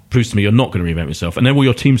that proves to me you're not going to reinvent yourself, and then all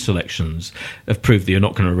your team selections have proved that you're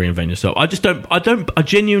not going to reinvent yourself. I just don't. I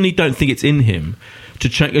genuinely don't think it's in him to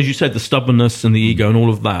change, as you said, the stubbornness and the ego and all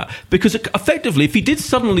of that. Because effectively, if he did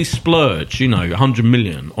suddenly splurge, 100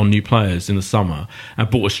 million on new players in the summer and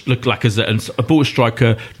bought a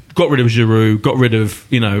striker, got rid of Giroud, got rid of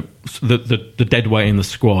the dead weight in the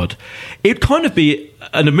squad, it'd kind of be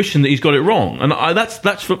an admission that he's got it wrong. And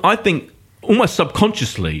I think. Almost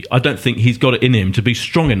subconsciously, I don't think he's got it in him to be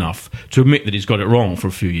strong enough to admit that he's got it wrong for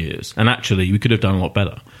a few years. And actually, we could have done a lot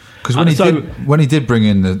better. Because when he did bring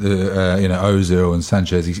in the Ozil and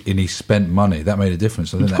Sanchez, and he spent money, that made a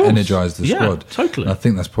difference. I think that energised the squad. Totally. And I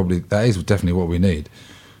think that is definitely what we need.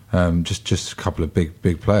 Just a couple of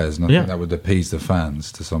big players, and I think that would appease the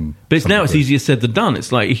fans to some. But it's easier said than done.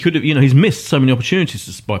 It's like he could have, he's missed so many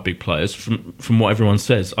opportunities to buy big players from what everyone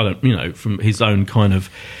says. From his own kind of.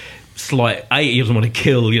 Slight A, he doesn't want to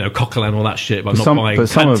kill Coquelin and all that shit by not buying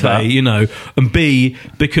Kante, and B,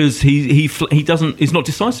 because he's not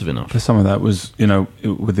decisive enough. But some of that was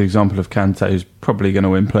with the example of Kante, who's probably going to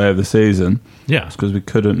win Player of the Season. Yeah, it's because we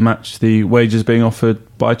couldn't match the wages being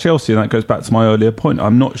offered by Chelsea, and that goes back to my earlier point.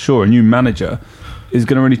 I'm not sure a new manager is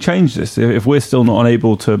going to really change this if we're still not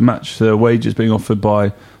unable to match the wages being offered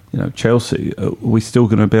by. Chelsea, are we still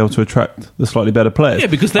going to be able to attract the slightly better players? Yeah,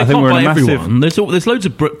 because they can't buy everyone. There's loads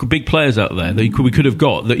of big players out there that we could have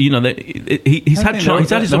got. That he's had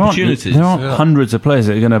his opportunities. There aren't hundreds of players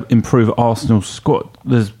that are going to improve Arsenal's squad.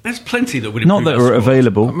 There's plenty that would not that are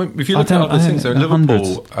available. If you look at other things,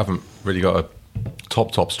 Liverpool haven't really got a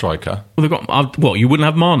top striker. Well, they've got you wouldn't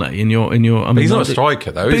have Mane in your. He's not a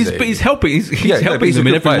striker though, is he? But he's helping. He's helping them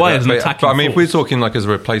in every way as an attacking. But if we're talking as a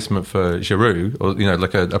replacement for Giroud, or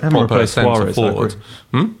like a proper centre forward,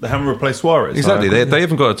 they haven't replaced Suarez. Exactly, they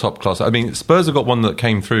haven't got a top class. Spurs have got one that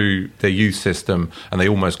came through their youth system and they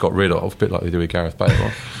almost got rid of, a bit like they do with Gareth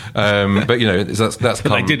Bale. But that's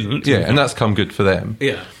come. They didn't. Yeah, and that's come good for them.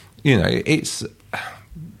 Yeah, it's.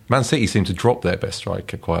 Man City seem to drop their best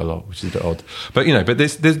striker quite a lot, which is a bit odd. But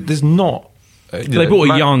there's not. They bought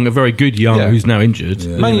a very good young who's now injured.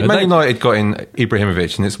 Yeah. Man United got in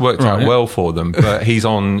Ibrahimovic, and it's worked out well for them. But he's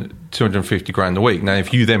on 250 grand a week now.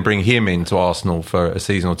 If you then bring him into Arsenal for a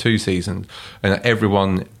season or 2 seasons, and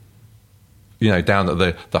everyone, down at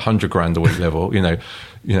the 100 grand a week level,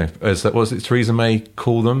 as what was it Theresa May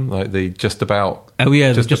called them, like the just about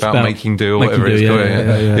just about making do or whatever it's called.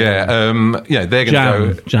 They're going to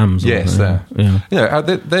go jams. Yes, they're going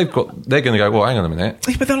to go. Well, hang on a minute,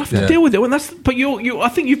 but they'll have to deal with it. And that's. But I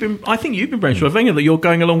think you've been brainwashed by Wenger that you're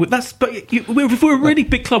going along with that. But if we're a really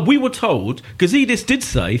big club, we were told. Gazidis did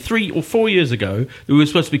say 3 or 4 years ago that we were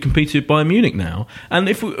supposed to be competed by Munich now. And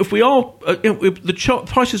if we are the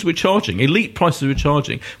prices we're charging, elite prices we're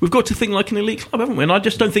charging, we've got to think like an elite club, haven't we? And I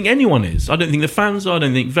just don't think anyone is. I don't think the fans are. I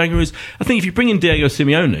don't think Wenger is. I think if you bring in Diego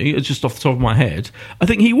Simeone, it's just off the top of my head, I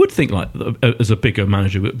think he would think like as a bigger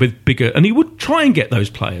manager with bigger, and he would try and get those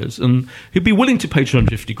players, and he'd be willing to pay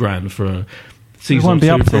 250 grand for a season or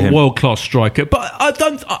two for a world-class striker. But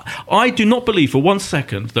I do not believe for 1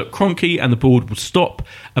 second that Kroenke and the board will stop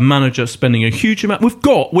a manager spending a huge amount.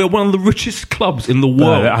 We're one of the richest clubs in the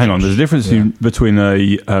world. Hang on, there's a difference between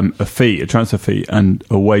a transfer fee, and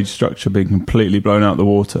a wage structure being completely blown out the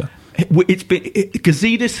water.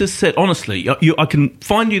 Gazidis has said, honestly, I can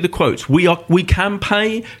find you the quotes. We can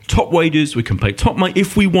pay top wages, we can pay top money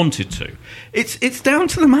if we wanted to. It's down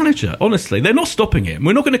to the manager, honestly. They're not stopping him.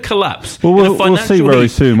 We're not going to collapse. We'll see very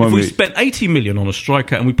soon, won't we? If we spent 80 million on a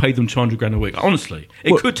striker and we paid them 200 grand a week, honestly,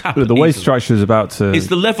 it could happen. The wage structure is about to... It's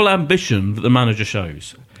the level of ambition that the manager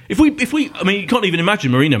shows. If we, I mean, you can't even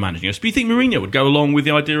imagine Mourinho managing us, but you think Mourinho would go along with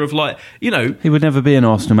the idea of he would never be an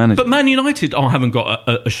Arsenal manager. But Man United haven't got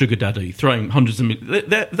a sugar daddy throwing hundreds of millions.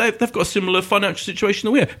 They've got a similar financial situation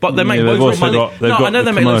than we have, but they make loads more money. I know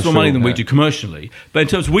they make loads more money than we do commercially, but in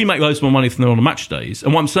terms of we make loads more money than they're on match days.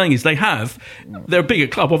 And what I'm saying is they're a bigger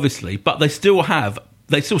club, obviously, but they still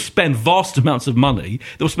spend vast amounts of money.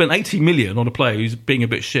 They'll spend 80 million on a player who's being a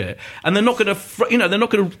bit shit, and they're not going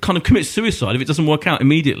to kind of commit suicide if it doesn't work out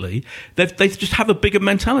immediately. They just have a bigger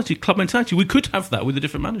club mentality. We could have that with a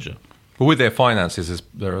different manager. But with their finances,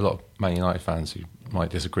 there are a lot of Man United fans who might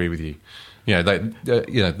disagree with you. The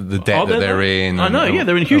debt that they're in. I know,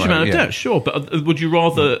 they're in a huge amount of debt, sure. But would you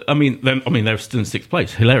rather? I mean, they're still in 6th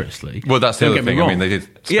place, hilariously. Well, that's the other thing. I mean, they did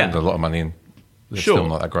spend a lot of money in. They're still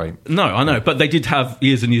not that great. No, I know, but they did have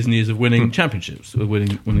years and years and years of winning championships,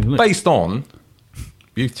 winning based on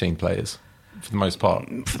youth team players for the most part.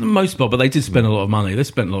 For the most part, but they did spend a lot of money. They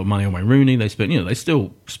spent a lot of money on Wayne Rooney. They spent, they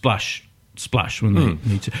still splash when they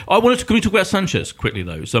need to. Can we talk about Sanchez quickly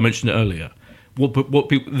though? So I mentioned it earlier. What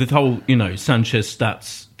people, the whole Sanchez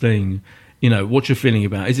stats thing. What's your feeling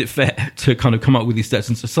about? Is it fair to kind of come up with these stats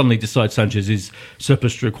and to suddenly decide Sanchez is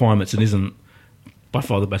surplus to requirements and isn't by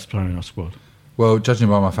far the best player in our squad? Well, judging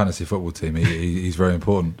by my fantasy football team, he's very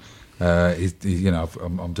important.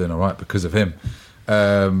 I'm doing all right because of him.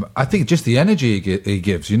 I think just the energy he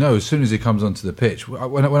gives. As soon as he comes onto the pitch.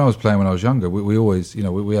 When I was playing when I was younger, we always,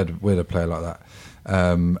 we had a player like that,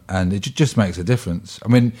 and it just makes a difference. I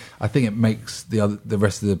mean, I think it makes the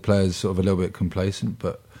rest of the players sort of a little bit complacent,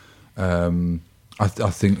 but I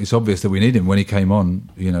think it's obvious that we need him. When he came on,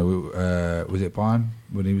 was it Bayern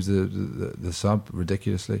when he was the sub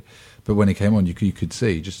ridiculously? But when he came on, you could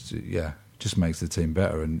see just makes the team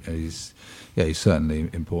better, and he's certainly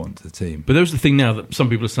important to the team. But there's the thing now that some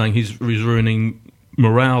people are saying he's ruining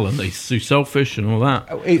morale and he's too selfish and all that.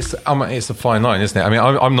 It's a fine line, isn't it? I mean,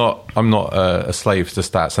 I'm not a slave to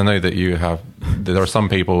stats. I know that there are some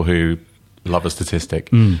people who love a statistic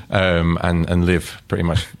and live pretty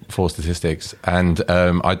much for statistics, and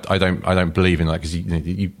I don't believe in that because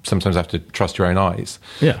you sometimes have to trust your own eyes.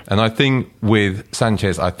 Yeah. And I think with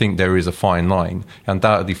Sanchez, I think there is a fine line. He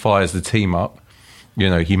undoubtedly fires the team up. He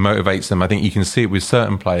motivates them. I think you can see it with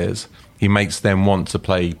certain players. He makes them want to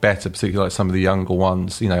play better, particularly like some of the younger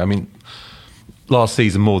ones. I mean, last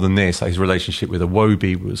season more than this, his relationship with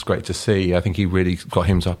Iwobi was great to see. I think he really got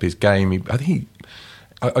him to up his game.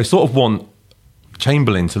 I sort of want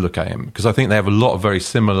Chamberlain to look at him because I think they have a lot of very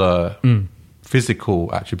similar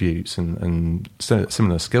physical attributes and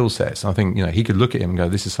similar skill sets. And I think he could look at him and go,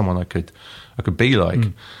 "This is someone I could be like."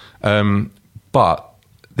 But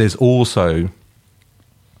there's also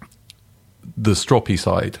the stroppy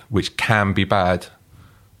side, which can be bad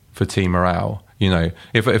for team morale.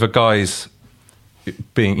 If a guy's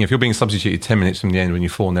if you're being substituted 10 minutes from the end when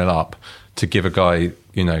you're 4-0 up to give a guy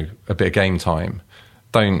a bit of game time,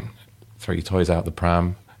 don't throw your toys out the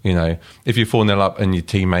pram. If you're 4-0 up and your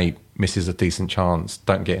teammate misses a decent chance,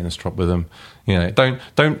 don't get in a strop with them.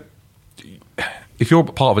 Don't. If you're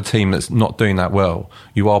part of a team that's not doing that well,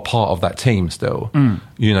 you are part of that team still.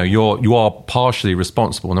 You are partially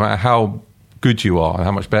responsible, no matter how good you are and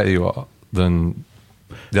how much better you are than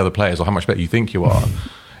the other players, or how much better you think you are.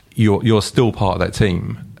 You're still part of that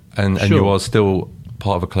team, and you are still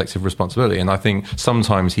part of a collective responsibility. And I think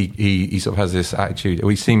sometimes he sort of has this attitude,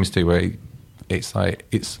 or he seems to, where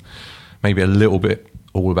it's maybe a little bit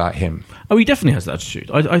all about him. Oh, he definitely has that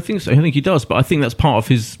attitude. I think so. I think he does, but I think that's part of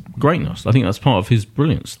his greatness. I think that's part of his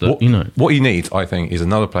brilliance. That what he needs, I think, is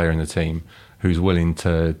another player in the team who's willing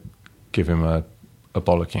to give him a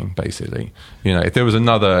bollocking. Basically, if there was a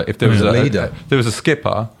leader, there was a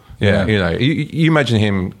skipper. Yeah. You imagine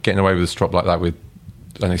him getting away with a strop like that with.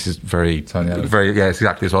 And this is very, it's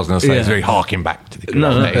exactly as I was going to say. It's very harking back to the good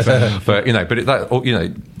days.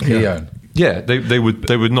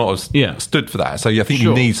 They would not have stood for that. So I think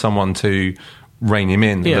you need someone to rein him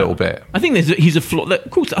in a little bit. I think he's a flaw.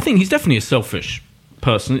 Of course, I think he's definitely a selfish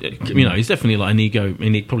person. He's definitely like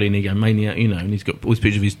probably an egomaniac. And he's got all this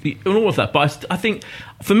picture of his and all of that. But I think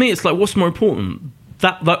for me, it's like what's more important.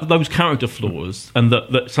 That those character flaws, and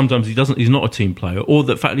that sometimes he's not a team player, or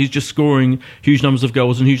the fact he's just scoring huge numbers of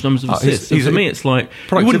goals and huge numbers of assists. For me, it's like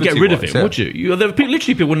you wouldn't get rid of him, would you? There are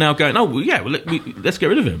literally people now going, let's get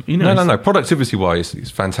rid of him. No. Productivity-wise, he's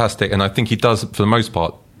fantastic, and I think he does for the most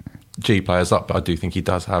part G players up. But I do think he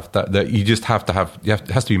does have that. That you just have to have. It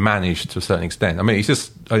has to be managed to a certain extent. I mean, it's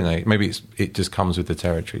just maybe it just comes with the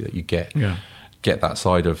territory that you get. Yeah. Get that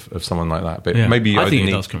side of someone like that, but maybe I think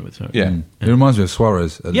it does come with it. Yeah, it reminds me of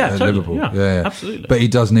Suarez at totally. Liverpool. Yeah, absolutely. But he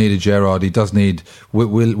does need a Gerrard. He does need.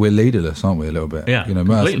 We're leaderless, aren't we? A little bit. Yeah, I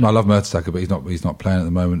love Mertesacker, but he's not playing at the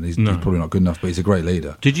moment. He's probably not good enough, but he's a great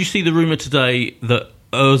leader. Did you see the rumor today that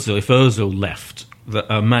if Ozil left, that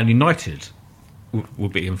Man United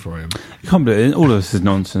would be in for him? You can't believe it. All of this is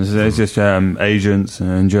nonsense. There's just agents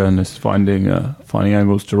and journalists finding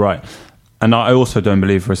angles to write. And I also don't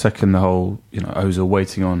believe for a second the whole, Ozil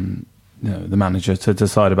waiting on the manager to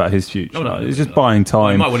decide about his future. It's just buying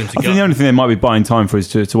time. Well, I think the only thing they might be buying time for is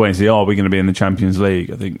to wait and see, are we going to be in the Champions League?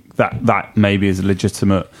 I think that maybe is a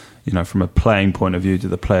legitimate, from a playing point of view, do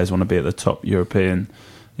the players want to be at the top European,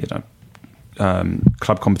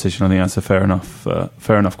 club competition? I think that's a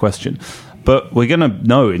fair enough question. But we're going to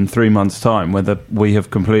know in 3 months' time whether we have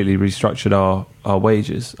completely restructured our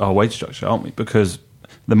wage structure, aren't we? Because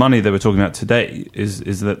the money that we're talking about today is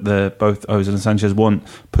that both Ozil and Sanchez want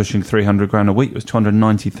pushing $300,000 a week. It was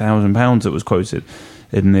 £290,000 that was quoted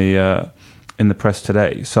in the press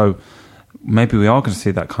today. So maybe we are going to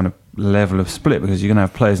see that kind of level of split, because you're going to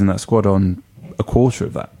have players in that squad on a quarter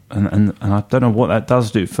of that. And I don't know what that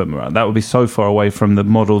does do for Morata. That would be so far away from the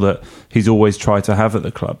model that he's always tried to have at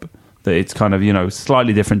the club, that it's kind of,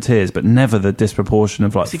 slightly different tiers, but never the disproportion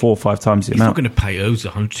of 4 or 5 times the amount. He's not going to pay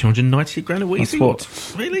Ozil $290,000 a week. That's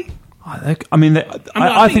what? Really?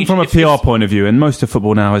 I think from a PR point of view, and most of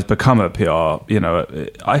football now has become a PR,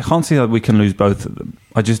 I can't see that we can lose both of them.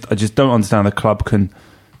 I just don't understand the club can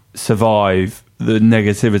survive the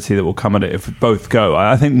negativity that will come at it if both go.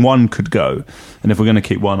 I think one could go, and if we're going to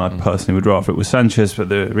keep one, I personally would rather it was Sanchez for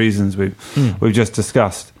the reasons we've just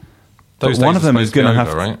discussed. But one of them is going to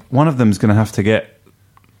have right? One of them is going to have to get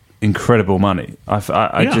incredible money.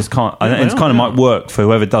 I just can't. It's kind of might work for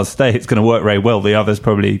whoever does stay. It's going to work very well. The other's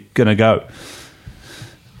probably going to go.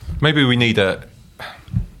 Maybe we need a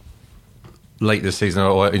late this season,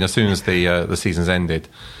 or as soon as the season's ended.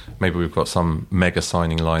 Maybe we've got some mega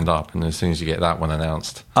signing lined up, and as soon as you get that one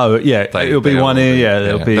announced, it'll be one here.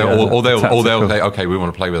 It'll be they'll say, okay, we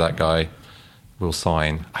want to play with that guy. We'll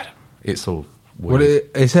sign. It's all. Well,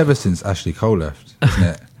 it's ever since Ashley Cole left, isn't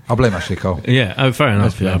it? I'll blame Ashley Cole. Yeah, fair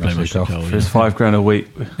enough. I blame Ashley Cole. For his $5,000 a week.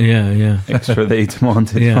 Yeah. Extra that he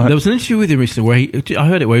demanded. Yeah, there was an interview with him recently where I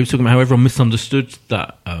heard it, where he was talking about how everyone misunderstood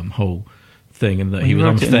that whole thing, and that he was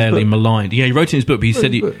unfairly maligned. Yeah, he wrote it in his book, but he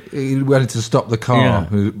said he wanted to stop the car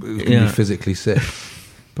who could be physically sick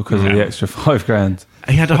because of the extra $5,000.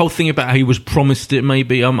 He had a whole thing about how he was promised it,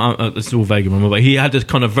 maybe. It's all vague, but he had this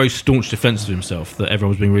kind of very staunch defence of himself, that everyone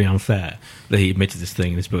was being really unfair, that he admitted this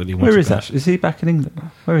thing in his book. Where is that? Is he back in England?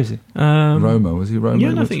 Where is he? Roma. Was he Roma?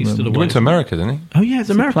 Yeah, I think he's still away. He went to America, didn't he? Oh, yeah, it's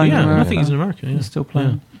America. I think he's in America. Yeah. He's still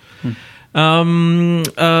playing. Yeah.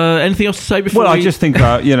 Anything else to say before? I just think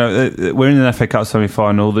about we're in an FA Cup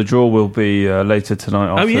semi-final. The draw will be later tonight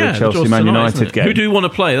after the Chelsea Man United game. Who do we want to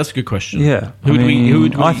play? That's a good question. Yeah, who would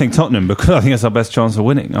we? I think Tottenham, because I think it's our best chance of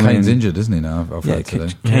winning. Kane's injured, isn't he now?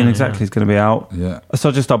 Kane exactly is going to be out. Yeah,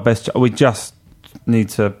 so just our best. We just need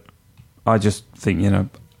to. I just think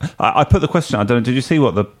I put the question. I don't know. Did you see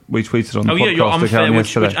what we tweeted on the podcast? You're unfair,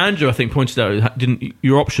 which Andrew I think pointed out.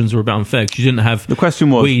 Your options were a bit unfair because you didn't have. The question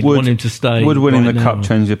was: wanting to stay. Would winning the cup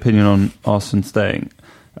change your opinion on Arsene staying?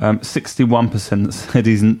 61% said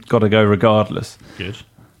he's got to go regardless. Good.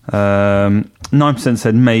 9%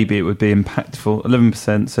 said maybe it would be impactful.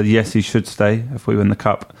 11% said yes, he should stay if we win the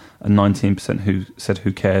cup, and 19% who said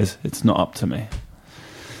who cares? It's not up to me.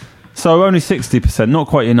 So only 60%, not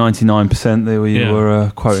quite your 99% that you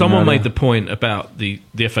were quoting. Someone earlier. made the point about the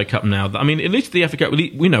FA Cup now. At least the FA Cup,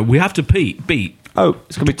 we have to beat. Oh,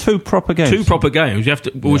 it's going to be 2 proper games. 2 proper games. You have to,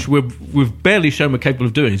 which we've barely shown we're capable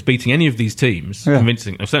of doing, is beating any of these teams.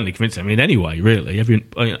 Certainly convincing. In any way, really.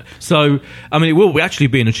 So, it will actually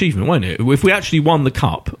be an achievement, won't it? If we actually won the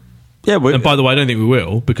cup. Yeah, and by the way, I don't think we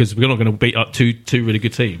will, because we're not going to beat up two really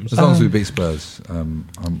good teams. As long as we beat Spurs, I'm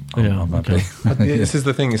happy. This is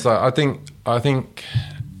the thing. It's like I think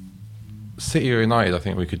City or United, I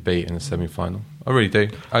think we could beat in the semi-final. I really do.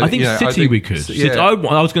 I think City we could. Yeah. I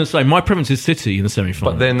was going to say my preference is City in the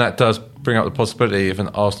semi-final. But then that does bring up the possibility of an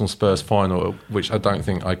Arsenal-Spurs final, which I don't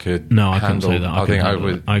think I could. No, I couldn't say that. I think I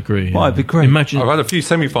would. I agree. Well, it'd be great. Imagine I've had a few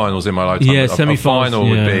semi-finals in my lifetime. Yeah, semi-finals. A final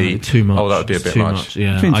would be too much. Oh, that would be a bit much.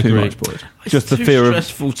 Yeah, I agree. Too much, boys. Just the fear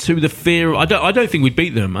stressful. The fear. I don't think we'd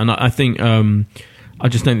beat them, and I think. I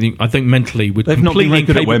just don't think. I think mentally we're They've completely not been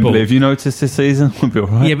good at Wembley. Have you noticed this season? We'll be all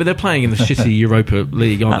right. Yeah, but they're playing in the shitty Europa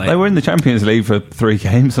League, aren't they? They were in the Champions League for 3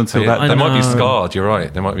 games until that. They might be scarred. You're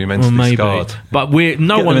right. They might be mentally scarred. But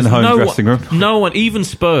no one, even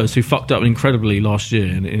Spurs, who fucked up incredibly last year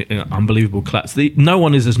in unbelievable collapse. No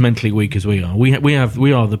one is as mentally weak as we are. We are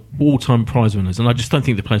the all-time prize winners, and I just don't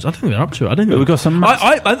think the players. I don't think they're up to it. I don't think we've got some.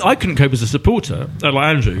 I couldn't cope as a supporter, like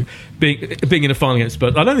Andrew, being in a final against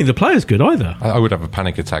Spurs. I don't think the player's good either. I would have a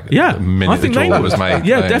panic attack. Yeah, the minute the draw was made.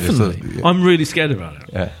 Yeah, definitely. I'm really scared about it.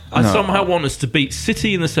 Yeah. I somehow want us to beat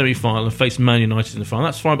City in the semi-final and face Man United in the final.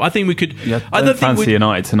 That's fine. But I think we could. Yeah, I don't fancy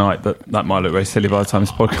United tonight, but that might look very silly by the time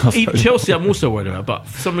this podcast. Even Chelsea, I'm also worried about. But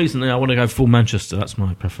for some reason, I want to go full Manchester. That's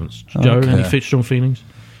my preference. Joe, any strong feelings?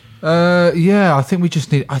 I think we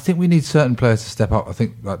just need. I think we need certain players to step up. I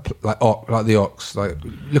think like the Ox, like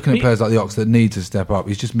looking at players like the Ox that need to step up.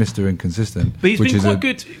 He's just Mr. Inconsistent. But he's been quite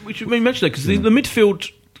good. Which we mentioned that because the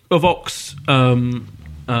midfield of Ox,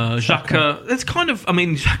 Xhaka. It's kind of.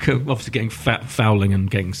 Xhaka obviously getting fouling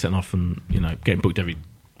and getting sent off and getting booked every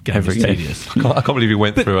game. Every game. I can't believe he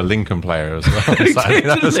went through a Lincoln player as well. We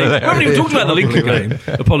haven't even talked about the Lincoln game.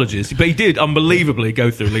 Apologies, but he did unbelievably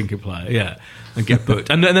go through a Lincoln player. Yeah. And get booked.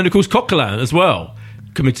 And then, of course, Coquelin as well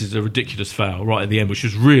committed a ridiculous foul right at the end, which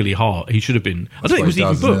was really hard. He should have been. I don't think he was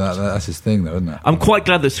even booked. That's his thing, though, isn't it? I'm quite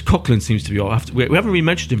glad that Coquelin seems to be off. We haven't really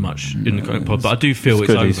mentioned him much in the pod, but I do feel it's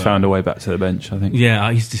good. Over. He's found a way back to the bench, I think. Yeah,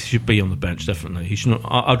 he should be on the bench, definitely. He should not.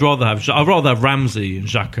 I'd rather have Ramsey and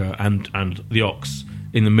Xhaka and the Ox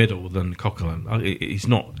in the middle than Coquelin. He's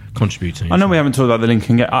not contributing. I know we haven't talked about the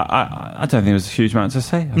Lincoln game. I don't think there was a huge amount to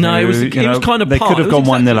say. It was kind of. They could have gone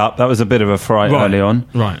 1-0 up. That was a bit of a fright early on.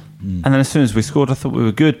 Right. And then as soon as we scored, I thought we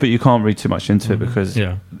were good, but you can't read too much into it because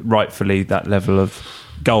rightfully that level of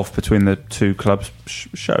gulf between the two clubs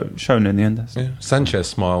shown in the end. Yeah. Sanchez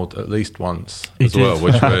smiled at least once as well,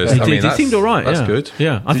 which was. He seemed all right. That's good.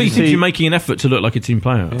 Yeah, I think you're making an effort to look like a team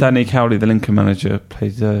player. Danny Cowley, the Lincoln manager,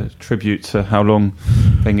 played a tribute to how long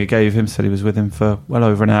Wenger gave him. Said he was with him for well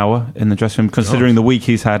over an hour in the dressing room. Considering the week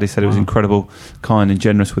he's had, he said he was incredible, kind and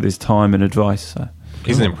generous with his time and advice. So.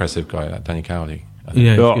 He's an impressive guy, that Danny Cowley.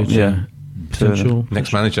 Yeah, he's good, potential.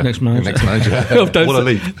 Next manager. What a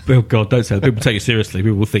leap. Oh God, don't say that. People take you seriously.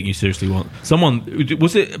 People will think you seriously want. Someone,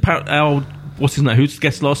 was it our, what's his name, who's the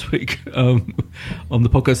guest last week on the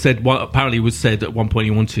podcast, said, apparently was said at one point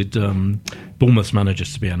he wanted Bournemouth's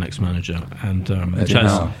managers to be our next manager. And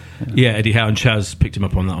Eddie Howe and Chaz picked him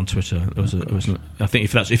up on that on Twitter. I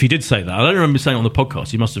think if he did say that, I don't remember saying it on the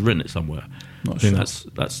podcast, he must have written it somewhere. I think that's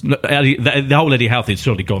the whole Eddie Howe thing's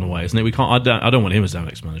surely gone away, isn't it? We can't. I don't want him as our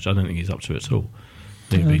next manager. I don't think he's up to it at all. I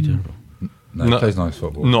think it'd be terrible. No, he plays nice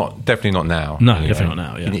football. Definitely not now. No, anyway. Definitely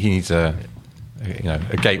not now. Yeah. He needs a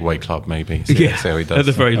gateway club maybe. See how he does. At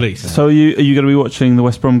the very least. So are you going to be watching the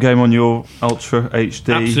West Brom game on your Ultra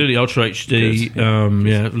HD? Absolutely, Ultra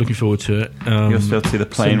HD. Looking forward to it. You'll still see the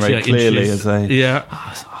plane very clearly as they. Yeah.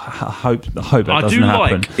 I hope that doesn't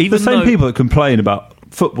happen. The same people that complain about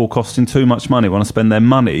football costing too much money want to spend their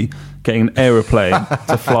money getting an aeroplane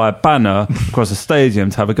to fly a banner across a stadium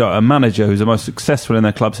to have a go at a manager who's the most successful in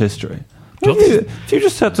their club's history. If you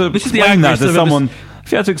just had to explain that to someone,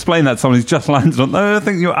 if you had to explain that to someone who's just landed on, I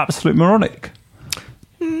think you're absolutely moronic.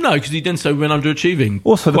 No, because he did so when underachieving.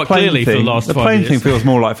 Also, quite clearly for the last 5 years. The plane thing feels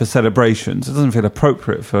more like for celebrations. It doesn't feel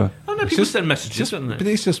appropriate for. I know people send messages, don't they? But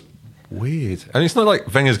it's just Weird. And it's not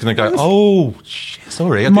like Wenger's going to go, oh, shit,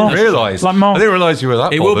 sorry, I didn't realise. I didn't realise you were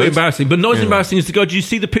that It bothered. will be embarrassing, but not as embarrassing as the guy. Did you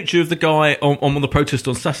see the picture of the guy on the protest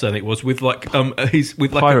on Saturday? I think it was with like a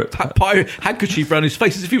pirate handkerchief around his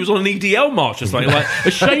face, as if he was on an EDL march or something. Like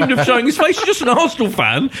ashamed of showing his face. He's just an Arsenal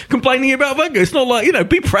fan complaining about Wenger. It's not like,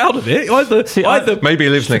 be proud of it. Either maybe he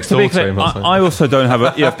lives next door to him. I also don't have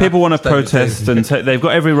a. If people want to protest and they've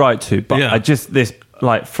got every right to, but I just this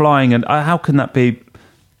like flying and how can that be?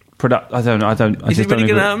 I don't know. Is it really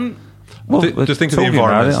going to happen? Well, just think of the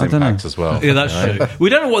environmental impact as well. Yeah, that's true. We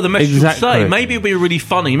don't know what the message will say. Maybe it'll be really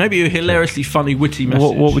funny. Maybe a hilariously funny, witty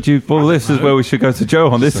message. What would you? Well, this is where we should go to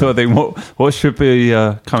Joe on this sort of thing. What should be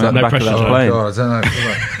coming out the back of that plane? God, I don't know.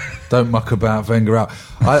 Don't muck about Wenger out.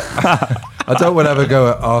 I don't want to ever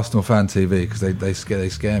go at Arsenal fan TV because they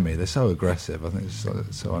scare me. They're so aggressive. I think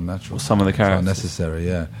it's so unnatural. Well, some of the characters unnecessary.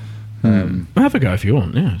 Yeah. Have a go if you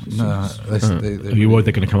want. Yeah. Are you worried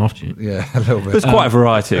they're going to come after you? Yeah, a little bit. There's quite a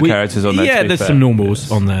variety of characters on there. Yeah, there's some normals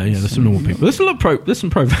on there. Yeah, there's some normal people. There's some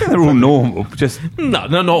pro. They're all normal. Just no,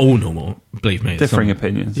 not all normal. Believe me. Differing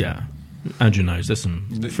opinions. Yeah. Andrew knows there's some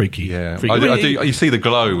freaky. Yeah, I do. You see the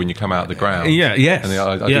glow when you come out of the ground. Yeah, yes. And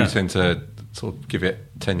I do tend to sort of give it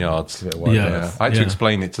 10 yards. I had to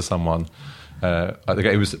explain it to someone.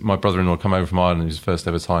 It was my brother-in-law come over from Ireland. It was his first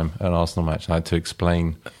ever time at an Arsenal match. And I had to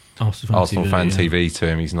explain Arsenal fan TV to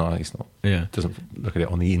him. He's not. Doesn't look at it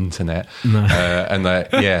on the internet. No.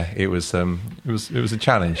 It was a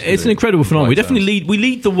challenge. It's an incredible phenomenon. We definitely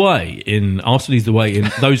lead the way in Arsenal. Leads the way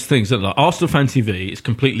in those things. Like Arsenal fan TV is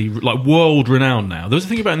completely like world renowned now. There was a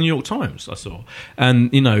thing about it in the New York Times I saw,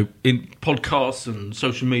 and in podcasts and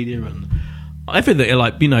social media and everything.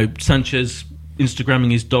 Like Sanchez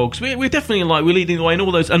Instagramming his dogs. We're definitely we're leading the way in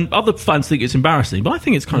all those, and other fans think it's embarrassing, but I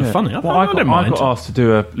think it's kind of funny. I don't mind. I got asked to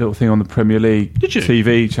do a little thing on the Premier League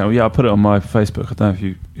TV channel. Yeah, I put it on my Facebook. I don't know if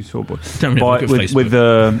you saw, boy. Don't really look at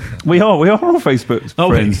Facebook. We are on Facebook,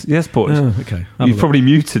 friends. Yes, boys. Okay. You've probably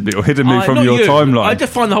muted me or hidden me from your timeline. I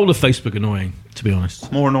just find the whole of Facebook annoying, to be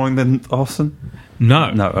honest. More annoying than Arsenal?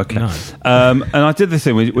 No, okay. No. And I did this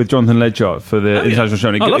thing with Jonathan Ledyard for the international show.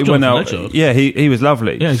 I love Jonathan Ledyard. Yeah, he was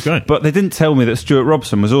lovely. Yeah, he's great. But they didn't tell me that Stuart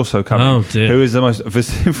Robson was also coming. Oh dear. Who is the most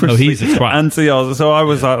vociferously he's a twat. anti-Arsenal. So I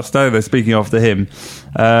was standing there speaking after him.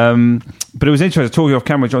 But it was interesting talking off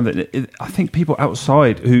camera, Jonathan. I think people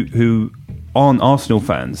outside who aren't Arsenal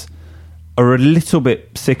fans are a little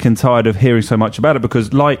bit sick and tired of hearing so much about it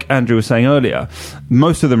because, like Andrew was saying earlier,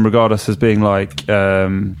 most of them regard us as being like, it's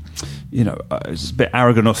a bit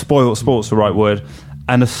arrogant or spoiled. Sport's the right word.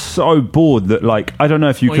 And are so bored that, I don't know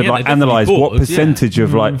if you could analyse what percentage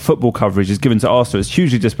of football coverage is given to Arsenal. It's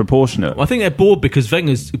hugely disproportionate. Well, I think they're bored because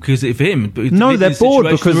because of him. No, they're bored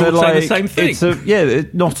because they're the same thing.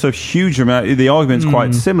 It's not a huge amount. The argument's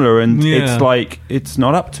quite similar, and it's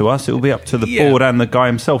not up to us. It will be up to the board and the guy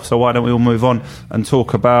himself. So why don't we all move on and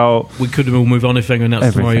talk about? We could have all moved on if Wenger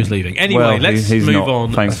announced tomorrow he was leaving. Anyway, let's move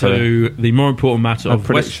on to the more important matter of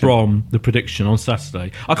West Brom. The prediction on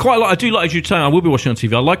Saturday. I do like, as you say, I will be watching on TV.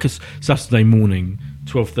 I like a Saturday morning,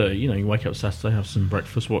 12:30. You wake up Saturday, have some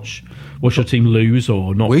breakfast, watch your team lose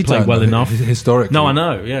or not play well enough. Historically, no, I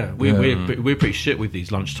know. Yeah, we're pretty shit with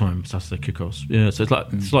these lunchtime Saturday kickoffs. Yeah, so it's like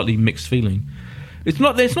slightly mixed feeling. It's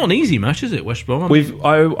not an easy match, is it, West Brom?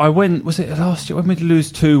 I went. Was it last year when we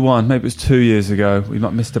lose 2-1? Maybe it was 2 years ago. We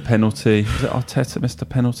missed a penalty. Was it Arteta missed a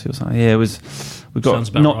penalty or something? Yeah, it was. We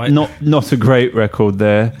got not a great record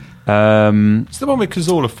there. It's the one where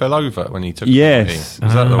Cazorla fell over when he took the penalty. Is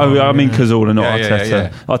that the one? I mean Cazorla, not Arteta.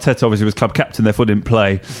 Yeah. Arteta obviously was club captain, therefore didn't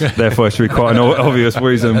play. Therefore it should be quite an obvious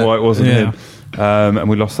reason why it wasn't him. And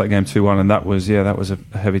we lost that game 2-1, and that was a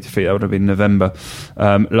heavy defeat. That would have been November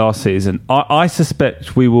last season. I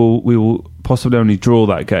suspect we will possibly only draw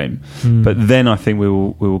that game, but then I think we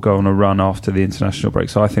will go on a run after the international break.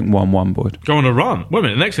 So I think 1-1, Boyd. Go on a run? Wait a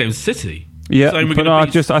minute, the next game is City. Yeah, but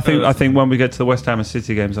I think when we get to the West Ham and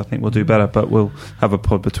City games, I think we'll do better. But we'll have a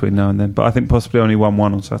pod between now and then. But I think possibly only 1-1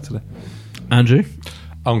 on Saturday. Andrew,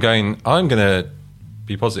 I'm going to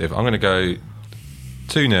be positive. I'm going to go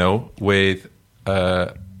 2-0 with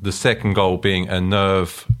the second goal being a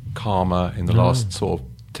nerve calmer in the last sort of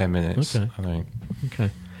 10 minutes. Okay. I think. Okay.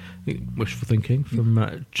 Wishful thinking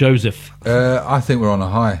from Joseph. I think we're on a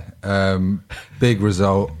high. Big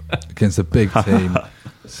result against a big team.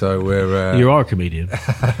 So we're. You are a comedian.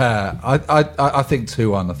 I think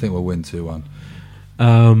 2-1. I think we'll win 2-1.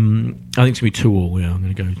 I think it's going to be 2-2. Yeah, I'm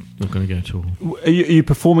going to go 2-2. Are you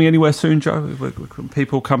performing anywhere soon, Joe? Can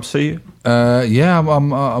people come see you? Yeah,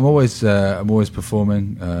 I'm always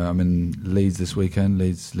performing. I'm in Leeds this weekend.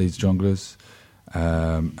 Leeds Jongleurs.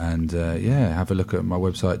 And have a look at my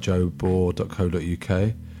website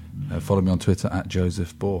joebore.co.uk. Follow me on Twitter at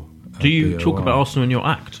Joseph Bohr. Do you talk about Arsenal in your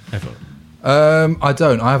act ever? I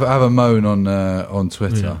don't. I have a moan on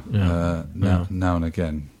Twitter now and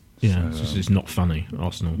again. Yeah, so, it's not funny,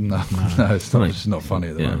 Arsenal. No, it's not. It's not funny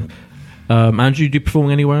at the moment. Andrew, do you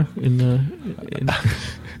perform anywhere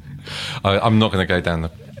I'm not going to go down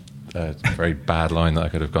the very bad line that I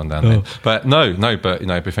could have gone down there. But no. But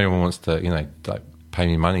if anyone wants to, like pay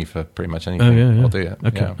me money for pretty much anything, I'll do it.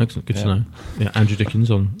 Okay, excellent. Good to know. Yeah, Andrew Dickens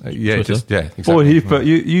on Twitter. Exactly. But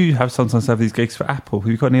you have sometimes have these gigs for Apple. Have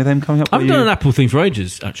you got any of them coming up? I haven't done an Apple thing for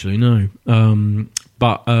ages, actually. No.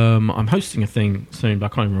 But I'm hosting a thing soon, but I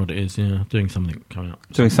can't remember what it is. Yeah, doing something coming up.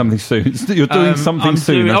 Doing something soon. You're doing something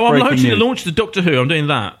soon. I'm launching the Doctor Who. I'm doing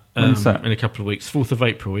that, in a couple of weeks. 4th of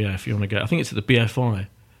April, if you want to go. I think it's at the BFI.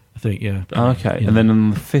 I think, yeah. Okay, and then on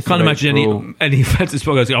the 5th Can't imagine any fantasy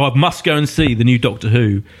podcast. I must go and see the new Doctor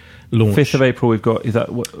Who launch. 5th of April, we've got, is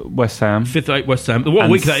that West Ham? 5th of April, West Ham. What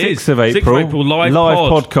week that is? 6th of April, live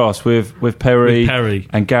podcast with Perry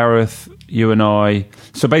and Gareth, you and I.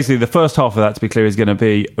 So basically, the first half of that, to be clear, is going to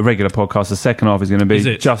be a regular podcast. The second half is going to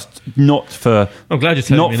be just not for. I'm glad you're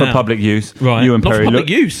telling me for now. public use. Right, you and not Perry. for public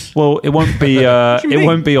use. Well, it won't be. It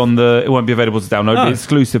won't be on the. It won't be available to download. It'll be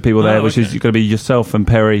exclusive people there, which is going to be yourself and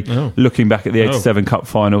Perry looking back at the '87 Cup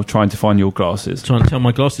final, trying to find your glasses. Trying to tell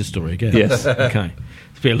my glasses story again. Yes. Okay.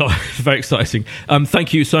 It's been a lot. It's very exciting.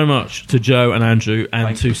 Thank you so much to Joe and Andrew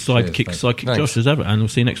and to Sidekick Josh as ever. And we'll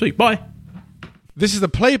see you next week. Bye. This is a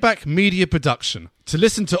Playback Media production. To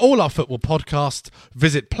listen to all our football podcasts,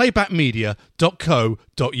 visit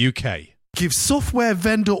playbackmedia.co.uk. Give software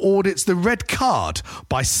vendor audits the red card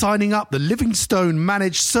by signing up the Livingstone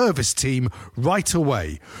Managed Service Team right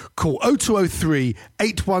away. Call 0203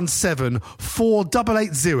 817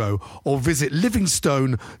 4880 or visit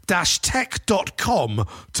livingstone-tech.com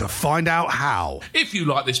to find out how. If you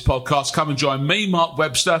like this podcast, come and join me, Mark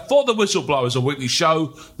Webster, for The Whistleblowers, a weekly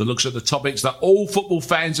show that looks at the topics that all football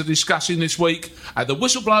fans are discussing this week at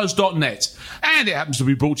thewhistleblowers.net. And it happens to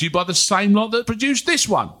be brought to you by the same lot that produced this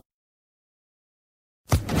one.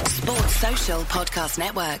 Sports Social Podcast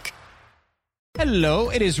Network. Hello,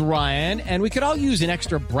 it is Ryan, and we could all use an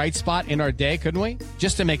extra bright spot in our day, couldn't we?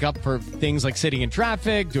 Just to make up for things like sitting in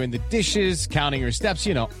traffic, doing the dishes, counting your steps,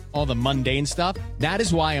 all the mundane stuff. That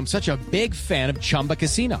is why I'm such a big fan of Chumba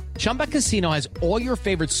Casino. Chumba Casino has all your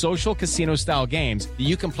favorite social casino-style games that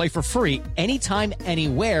you can play for free anytime,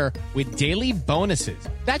 anywhere with daily bonuses.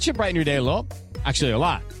 That should brighten your day a little. Actually, a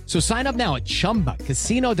lot. So sign up now at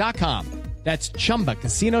ChumbaCasino.com. That's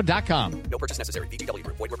ChumbaCasino.com. No purchase necessary. VGW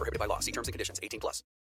Group. Void where prohibited by law. See terms and conditions. 18+.